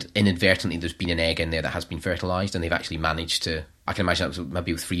 and inadvertently there's been an egg in there that has been fertilised, and they've actually managed to... I can imagine that was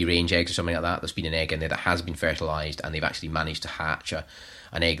maybe with free-range eggs or something like that. There's been an egg in there that has been fertilised, and they've actually managed to hatch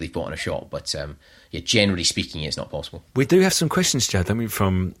an egg they've bought in a shop. But generally speaking, it's not possible. We do have some questions, Joe, don't we,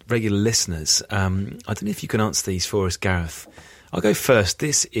 from regular listeners. I don't know if you can answer these for us, Gareth. I'll go first.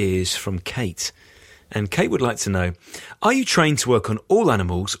 This is from Kate. And Kate would like to know, are you trained to work on all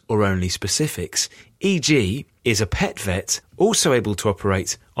animals or only specifics? E.g., is a pet vet also able to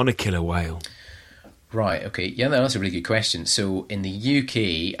operate on a killer whale?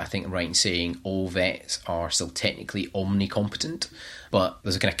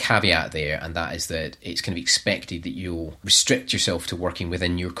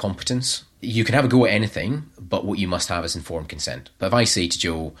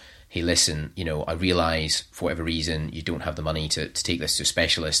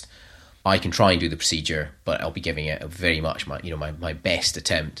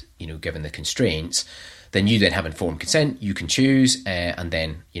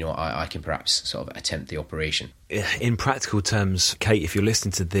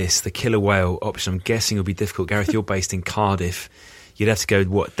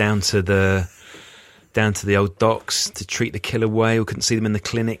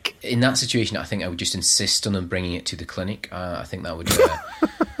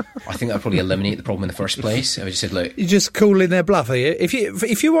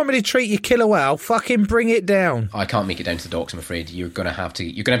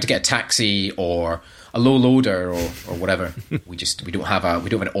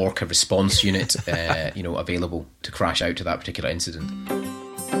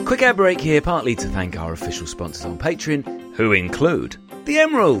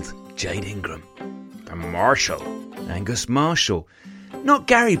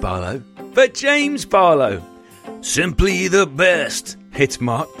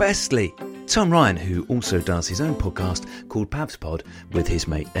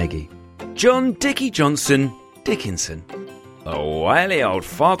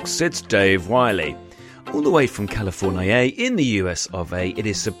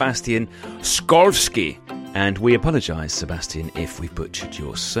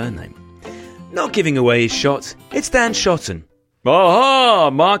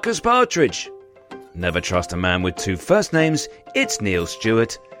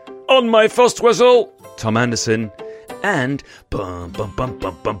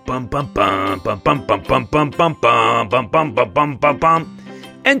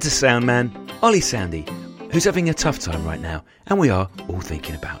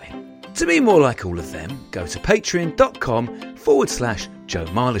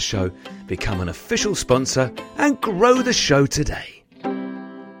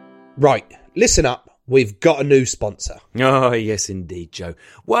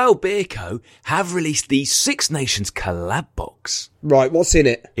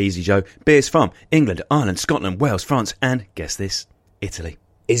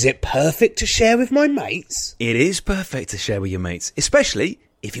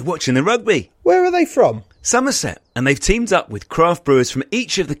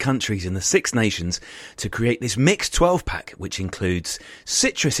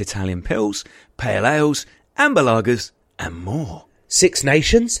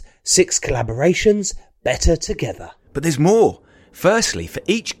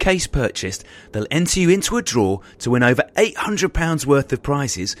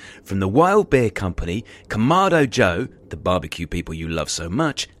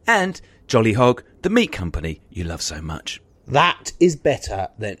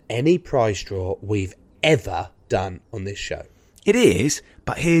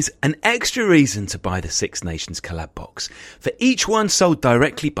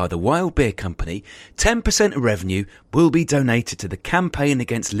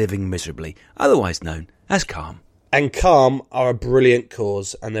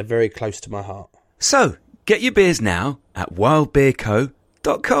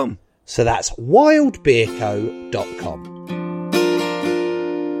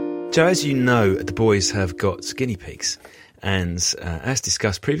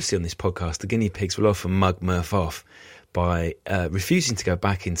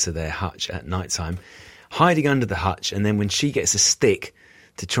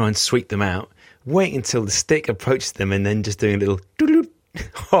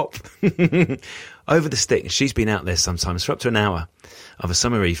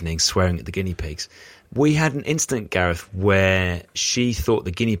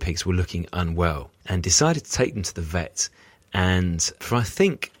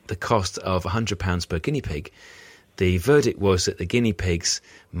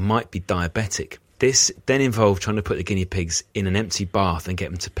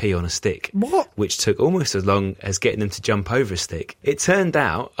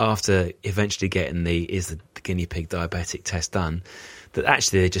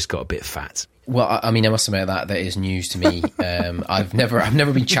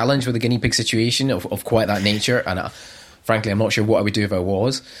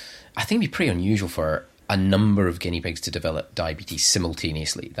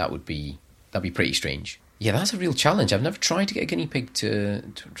 That'd be pretty strange. Yeah, that's a real challenge. I've never tried to get a guinea pig to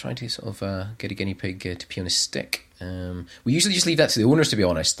get a guinea pig to pee on a stick. We usually just leave that to the owners, to be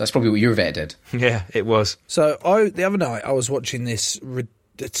honest. That's probably what your vet did. Yeah, it was. So the other night I was watching this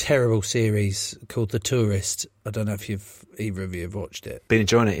a terrible series called The Tourist. I don't know if either of you have watched it. Been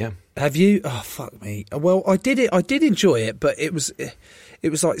enjoying it, yeah. Have you? Oh, fuck me. Well, I did enjoy it, but it was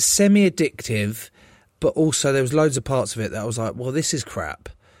like semi-addictive, but also there was loads of parts of it that I was like, well, this is crap.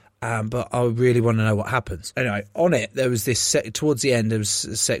 But I really want to know what happens. Anyway, on it, there was this towards the end, there was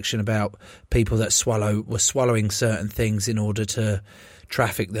a section about people that were swallowing certain things in order to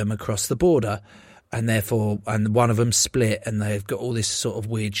traffic them across the border. And one of them split, and they've got all this sort of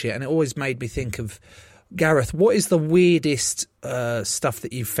weird shit. And it always made me think of, Gareth, what is the weirdest stuff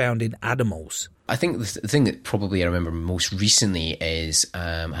that you've found in animals? I think the thing that probably I remember most recently is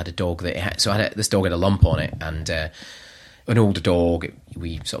I had a dog that this dog had a lump on it, and an older dog.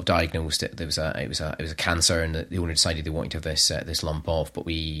 We sort of diagnosed it. It was a cancer, and the owner decided they wanted to have this lump off. But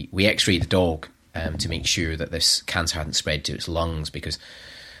we X-rayed the dog to make sure that this cancer hadn't spread to its lungs, because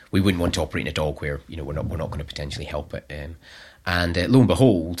we wouldn't want to operate in a dog where we're not going to potentially help it. And lo and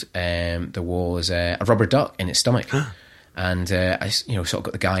behold, there was a rubber duck in its stomach. And I sort of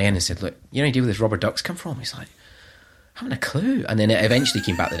got the guy in and said, "Look, you know, idea where this rubber duck's come from?" He's like, "I haven't a clue." And then it eventually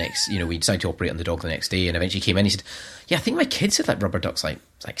came back the next. We decided to operate on the dog the next day, and eventually came in. He said, "Yeah, I think my kids had like rubber ducks like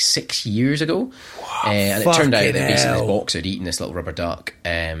 6 years ago." And it turned out that basically this boxer had eaten this little rubber duck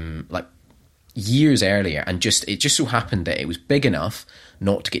like years earlier, and it just so happened that it was big enough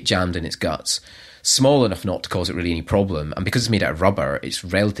not to get jammed in its guts, small enough not to cause it really any problem, and because it's made out of rubber, it's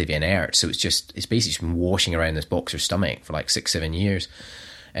relatively inert, so it's basically just been washing around this boxer's stomach for like 6-7 years.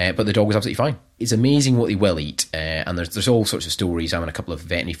 But the dog was absolutely fine. It's amazing what they will eat, and there's all sorts of stories. I'm on a couple of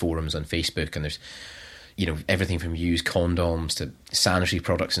veterinary forums on Facebook, and there's everything from used condoms to sanitary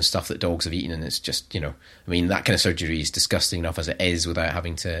products and stuff that dogs have eaten, and it's just that kind of surgery is disgusting enough as it is without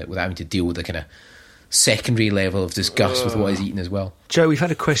having to deal with the kind of secondary level of disgust with what is eaten as well. Joe, we've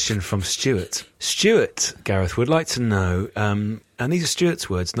had a question from Stuart. Stuart, Gareth, would like to know, and these are Stuart's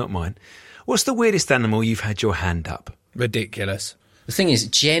words, not mine, what's the weirdest animal you've had your hand up? Ridiculous. The thing is,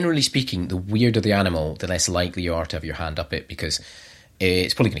 generally speaking, the weirder the animal, the less likely you are to have your hand up it, because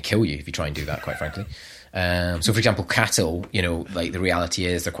it's probably going to kill you if you try and do that, quite frankly. So, for example, cattle, like the reality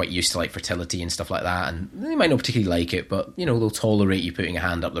is they're quite used to like fertility and stuff like that, and they might not particularly like it, but they'll tolerate you putting a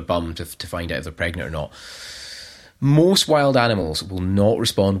hand up their bum to find out if they're pregnant or not. Most wild animals will not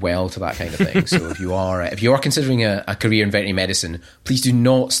respond well to that kind of thing. So if you are considering a career in veterinary medicine, please do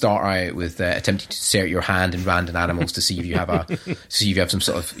not start out with attempting to insert your hand in random animals to see if you have some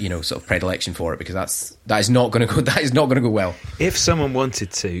sort of predilection for it, because that is not going to go well. If someone wanted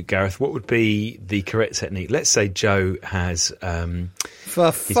to, Gareth, what would be the correct technique? Let's say Joe has he's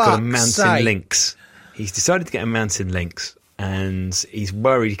got a mountain lynx. He's decided to get a mountain lynx, and he's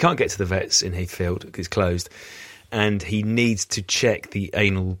worried he can't get to the vets in Heathfield because it's closed. And he needs to check the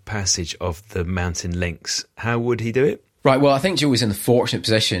anal passage of the mountain lynx. How would he do it? Right, well, I think Joe is in the fortunate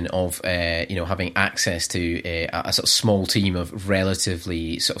position of, having access to a sort of small team of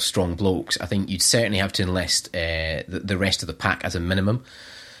relatively sort of strong blokes. I think you'd certainly have to enlist the rest of the pack as a minimum.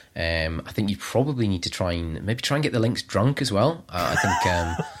 I think you probably need to try and get the lynx drunk as well. I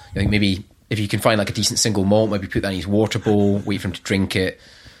think maybe if you can find like a decent single malt, maybe put that in his water bowl, wait for him to drink it,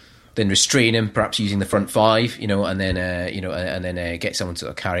 then restrain him, perhaps using the front five, and then get someone to sort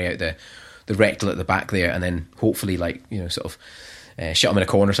of carry out the rectal at the back there, and then hopefully shut him in a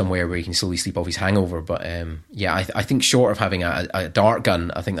corner somewhere where he can slowly sleep off his hangover. But I think short of having a dart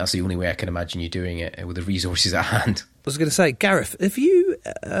gun, I think that's the only way I can imagine you doing it with the resources at hand. I was going to say, Gareth,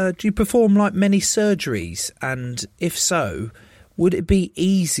 do you perform like many surgeries, and if so, would it be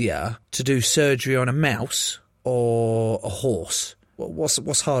easier to do surgery on a mouse or a horse?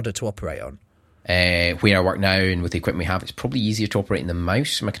 What's harder to operate on? Where I work now and with the equipment we have, it's probably easier to operate in the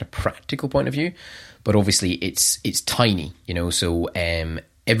mouse from a kind of practical point of view. But obviously, it's tiny, so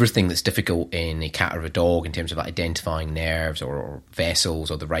everything that's difficult in a cat or a dog in terms of like identifying nerves or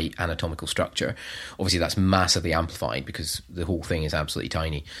vessels or the right anatomical structure, obviously that's massively amplified because the whole thing is absolutely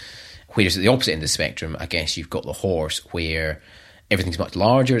tiny. Whereas at the opposite end of the spectrum, I guess you've got the horse, where everything's much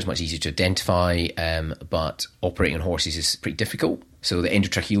larger, it's much easier to identify, but operating on horses is pretty difficult. So the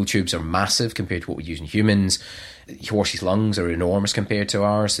endotracheal tubes are massive compared to what we use in humans. Horses' lungs are enormous compared to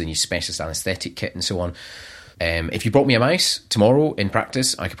ours, so you need specialist anaesthetic kit and so on. If you brought me a mouse tomorrow in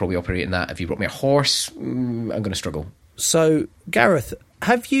practice, I could probably operate in that. If you brought me a horse, I'm going to struggle. So, Gareth,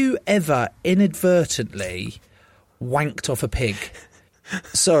 have you ever inadvertently wanked off a pig?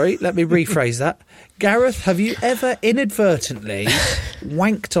 Sorry, let me rephrase that. Gareth, have you ever inadvertently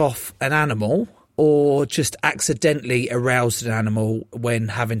wanked off an animal or just accidentally aroused an animal when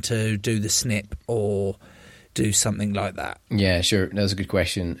having to do the snip or do something like that? Yeah, sure. That was a good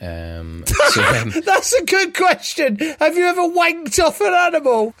question. That's a good question. Have you ever wanked off an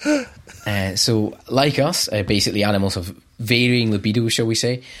animal? So, like us, basically animals have varying libido, shall we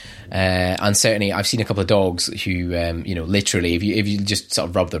say. And certainly I've seen a couple of dogs who, literally, if you just sort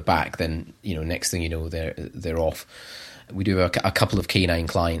of rub their back, then, next thing you know, they're off. We do have a couple of canine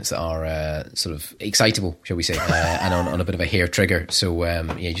clients that are sort of excitable, shall we say, and on a bit of a hair trigger. So,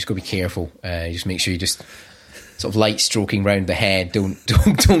 you just got to be careful. Just make sure you just sort of light stroking round the head. Don't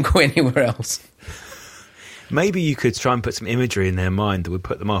go anywhere else. Maybe you could try and put some imagery in their mind that would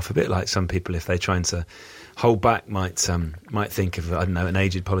put them off, a bit like some people, if they're trying to hold back, might think of, I don't know, an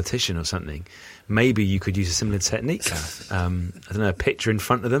aged politician or something. Maybe you could use a similar technique, Gareth. I don't know, a picture in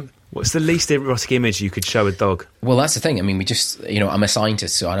front of them. What's the least erotic image you could show a dog? Well, that's the thing. I mean, we just, I'm a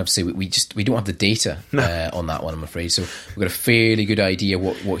scientist, so I'd have to say we don't have the data on that one, I'm afraid. So we've got a fairly good idea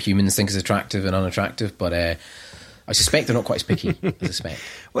what humans think is attractive and unattractive, but I suspect they're not quite as picky, I suspect.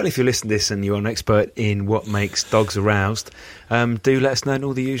 Well, if you listen to this and you're an expert in what makes dogs aroused, do let us know in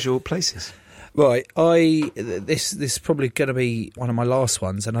all the usual places. Right, this is probably going to be one of my last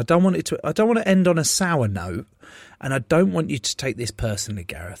ones, and I don't want to end on a sour note, and I don't want you to take this personally,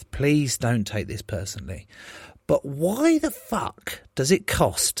 Gareth. Please don't take this personally. But why the fuck does it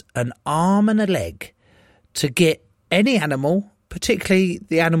cost an arm and a leg to get any animal, particularly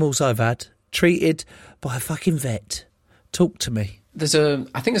the animals I've had, treated by a fucking vet? Talk to me. There's a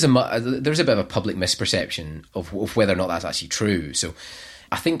bit of a public misperception of whether or not that's actually true. So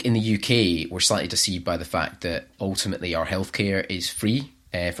I think in the UK, we're slightly deceived by the fact that ultimately our healthcare is free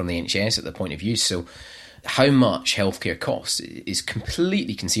from the NHS at the point of use. So how much healthcare costs is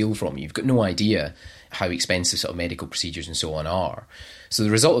completely concealed from you. You've got no idea how expensive sort of medical procedures and so on are. So the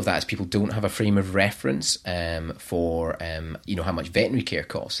result of that is people don't have a frame of reference for how much veterinary care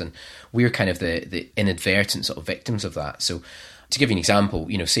costs, and we're kind of the inadvertent sort of victims of that. So to give you an example,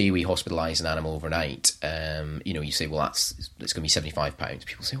 say we hospitalise an animal overnight, you say, well, it's going to be £75.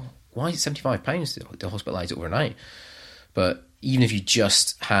 People say, well, why is it £75 to hospitalise it overnight? But even if you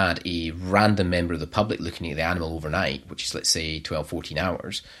just had a random member of the public looking at the animal overnight, which is, let's say, 12, 14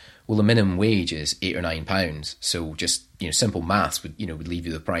 hours, well, the minimum wage is £8 or £9. So just, simple maths would leave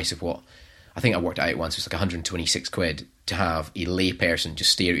you the price of what, I think I worked it out once, it was like 126 quid to have a lay person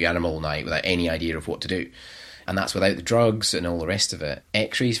just stare at your animal all night without any idea of what to do. And that's without the drugs and all the rest of it.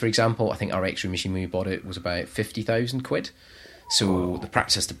 X-rays, for example, I think our X-ray machine when we bought it was about 50,000 quid. So the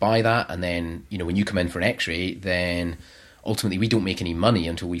practice has to buy that, and then, when you come in for an X-ray, then ultimately we don't make any money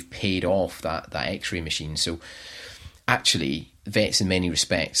until we've paid off that X-ray machine. So actually, vets in many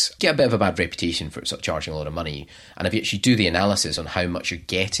respects get a bit of a bad reputation for sort of charging a lot of money. And if you actually do the analysis on how much you're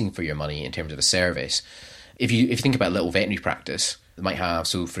getting for your money in terms of a service, if you think about a little veterinary practice, they might have,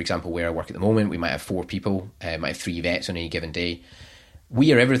 so for example, where I work at the moment, we might have 4 people, might have 3 vets on any given day.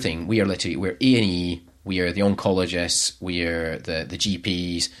 We are everything. We're A&E, we are the oncologists, we are the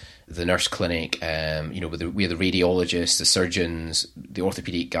GPs, the nurse clinic, we are the radiologists, the surgeons, the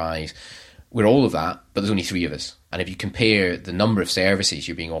orthopaedic guys. We're all of that, but there's only 3 of us. And if you compare the number of services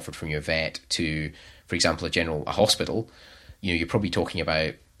you're being offered from your vet to, for example, a hospital, you're probably talking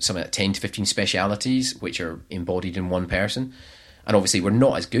about something like 10 to 15 specialities which are embodied in one person. And obviously we're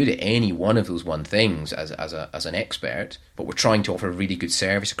not as good at any one of those one things as an expert, but we're trying to offer a really good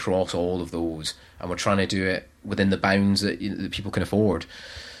service across all of those, and we're trying to do it within the bounds that people can afford.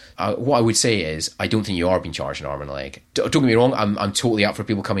 What I would say is, I don't think you are being charged an arm and a leg. Don't get me wrong, I'm totally up for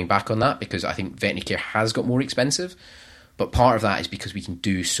people coming back on that, because I think veterinary care has got more expensive, but part of that is because we can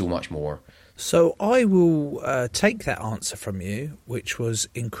do so much more. So I will take that answer from you, which was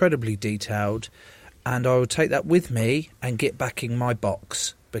incredibly detailed, and I will take that with me and get back in my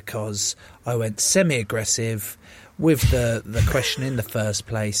box, because I went semi-aggressive with the question in the first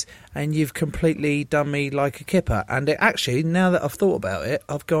place, and you've completely done me like a kipper. And it actually, now that I've thought about it,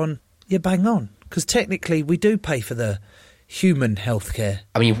 I've gone, you're bang on, because technically we do pay for the human healthcare.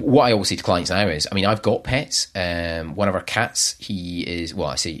 I mean, what I always say to clients now is, I've got pets. One of our cats, he is, well,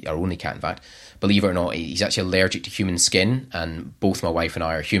 I say our only cat, in fact, believe it or not, he's actually allergic to human skin, and both my wife and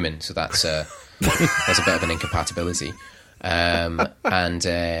I are human, so that's that's a bit of an incompatibility. And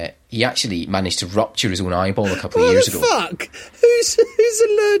he actually managed to rupture his own eyeball a couple of years ago. Fuck? Who's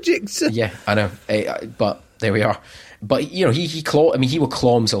allergic to? Yeah, I know, but there we are. But he will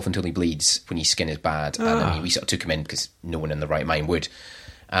claw himself until he bleeds when his skin is bad. And we sort of took him in because no one in the right mind would.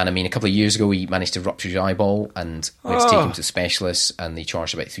 And I mean, a couple of years ago, he managed to rupture his eyeball, and we had to take him to specialists, and they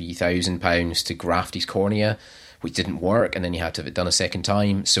charged about £3,000 to graft his cornea, which didn't work, and then you had to have it done a second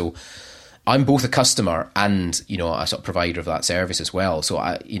time. So I'm both a customer and, a sort of provider of that service as well. So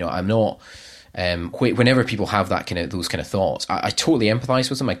I'm not. Whenever people have those kind of thoughts, I totally empathise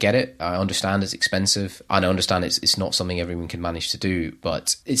with them. I get it. I understand it's expensive, and I understand it's not something everyone can manage to do.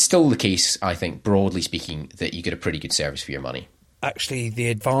 But it's still the case, I think, broadly speaking, that you get a pretty good service for your money. Actually, the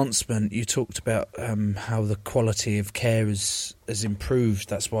advancement, you talked about how the quality of care has improved.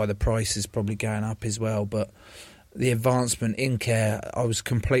 That's why the price is probably going up as well. But the advancement in care, I was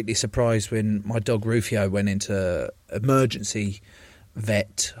completely surprised when my dog Rufio went into emergency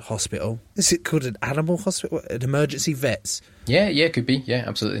vet hospital. Is it called an animal hospital? An emergency vets? Yeah, it could be. Yeah,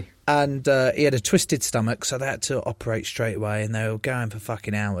 absolutely. And he had a twisted stomach, so they had to operate straight away, and they were going for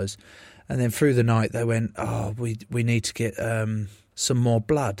fucking hours. And then through the night, they went, we need to get some more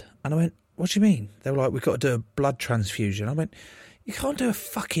blood. And I went, what do you mean? They were like, we've got to do a blood transfusion. I went, you can't do a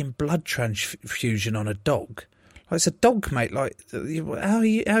fucking blood transfusion on a dog. Like, it's a dog, mate. Like, how are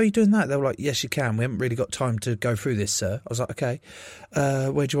you doing that? They were like, yes, you can. We haven't really got time to go through this, sir. I was like, okay.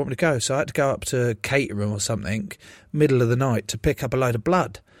 Where do you want me to go? So I had to go up to Caterham or something, middle of the night, to pick up a load of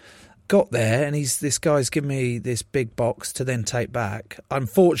blood. Got there, and this guy's given me this big box to then take back.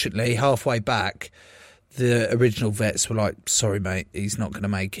 Unfortunately, halfway back, the original vets were like, sorry, mate, he's not going to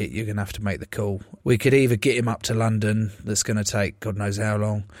make it. You're going to have to make the call. We could either get him up to London, that's going to take God knows how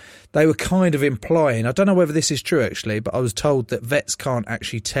long. They were kind of implying, I don't know whether this is true actually, but I was told that vets can't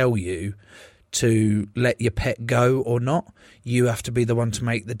actually tell you to let your pet go or not. You have to be the one to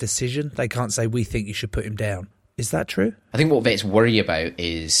make the decision. They can't say, we think you should put him down. Is that true? I think what vets worry about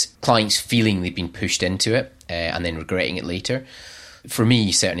is clients feeling they've been pushed into it and then regretting it later. For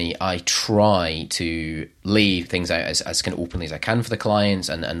me, certainly, I try to lay things out as kind of openly as I can for the clients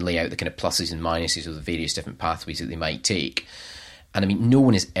and lay out the kind of pluses and minuses of the various different pathways that they might take. And I mean, no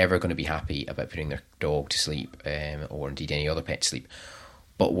one is ever going to be happy about putting their dog to sleep or indeed any other pet to sleep.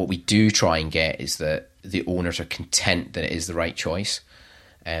 But what we do try and get is that the owners are content that it is the right choice.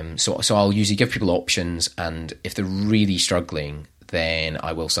 So I'll usually give people options, and if they're really struggling, then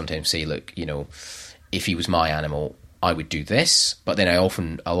I will sometimes say, look, if he was my animal, I would do this. But then I'll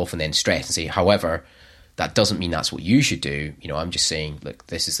often then stress and say, however, that doesn't mean that's what you should do. I'm just saying, look,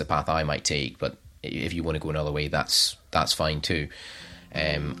 this is the path I might take, but if you want to go another way, that's fine too.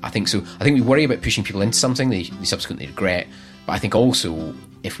 I think so. I think we worry about pushing people into something they subsequently regret. But I think also,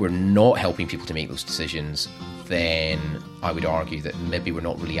 if we're not helping people to make those decisions, then I would argue that maybe we're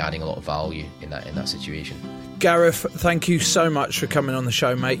not really adding a lot of value in that situation. Gareth, thank you so much for coming on the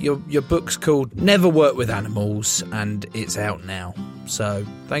show, mate. Your book's called Never Work with Animals, and it's out now. So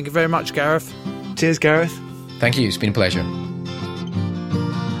thank you very much, Gareth. Cheers, Gareth. Thank you. It's been a pleasure.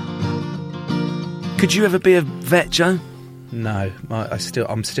 Could you ever be a vet, Joe? No,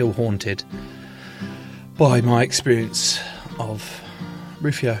 I'm still haunted by my experience of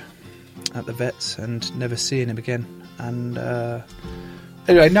Rufio at the vets and never seeing him again. And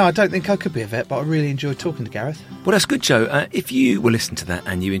anyway, no, I don't think I could be a vet, but I really enjoyed talking to Gareth. Well, that's good, Joe. If you were listening to that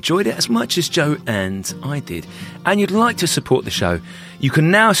and you enjoyed it as much as Joe and I did, and you'd like to support the show, you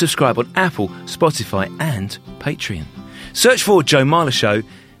can now subscribe on Apple, Spotify and Patreon. Search for Joe Marler Show.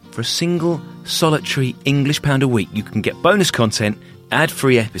 For a single solitary English pound a week, you can get bonus content,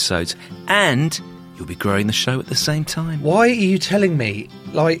 ad-free episodes, and you'll be growing the show at the same time. Why are you telling me?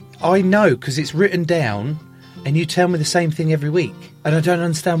 Like, I know because it's written down, and you tell me the same thing every week. And I don't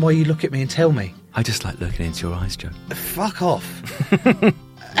understand why you look at me and tell me. I just like looking into your eyes, Joe. Fuck off. I've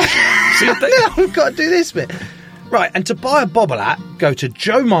got to do this bit. Right, and to buy a bobble hat, go to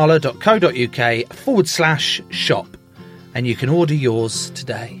joemarler.co.uk/shop. And you can order yours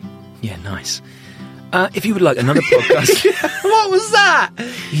today. Yeah, nice. If you would like another podcast... What was that?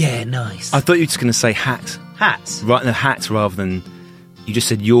 Yeah, nice. I thought you were just going to say hat. Hats? Right, no, hat rather than... You just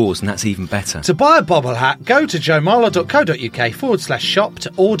said yours, and that's even better. To buy a bobble hat, go to joemarler.co.uk/shop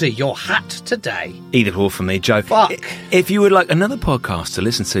to order your hat today. Either or for me, Joe. Fuck. If you would like another podcast to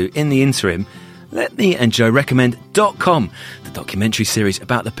listen to in the interim, let me and Joe recommend .com, the documentary series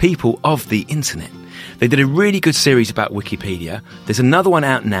about the people of the internet. They did a really good series about Wikipedia. There's another one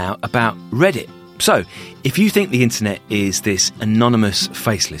out now about Reddit. So, if you think the internet is this anonymous,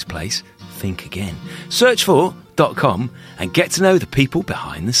 faceless place, think again. Search for .com and get to know the people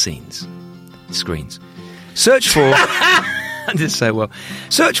behind the scenes. Screens. Search for... I did so well.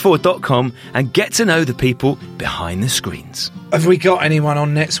 Search for .com and get to know the people behind the screens. Have we got anyone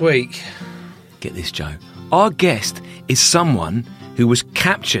on next week? Get this, Joe. Our guest is someone who was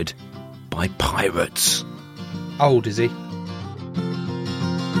captured by pirates. Old is he?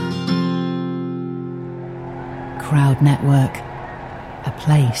 Crowd Network, a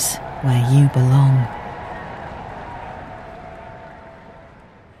place where you belong.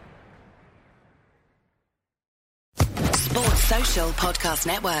 Sports Social Podcast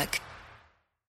Network.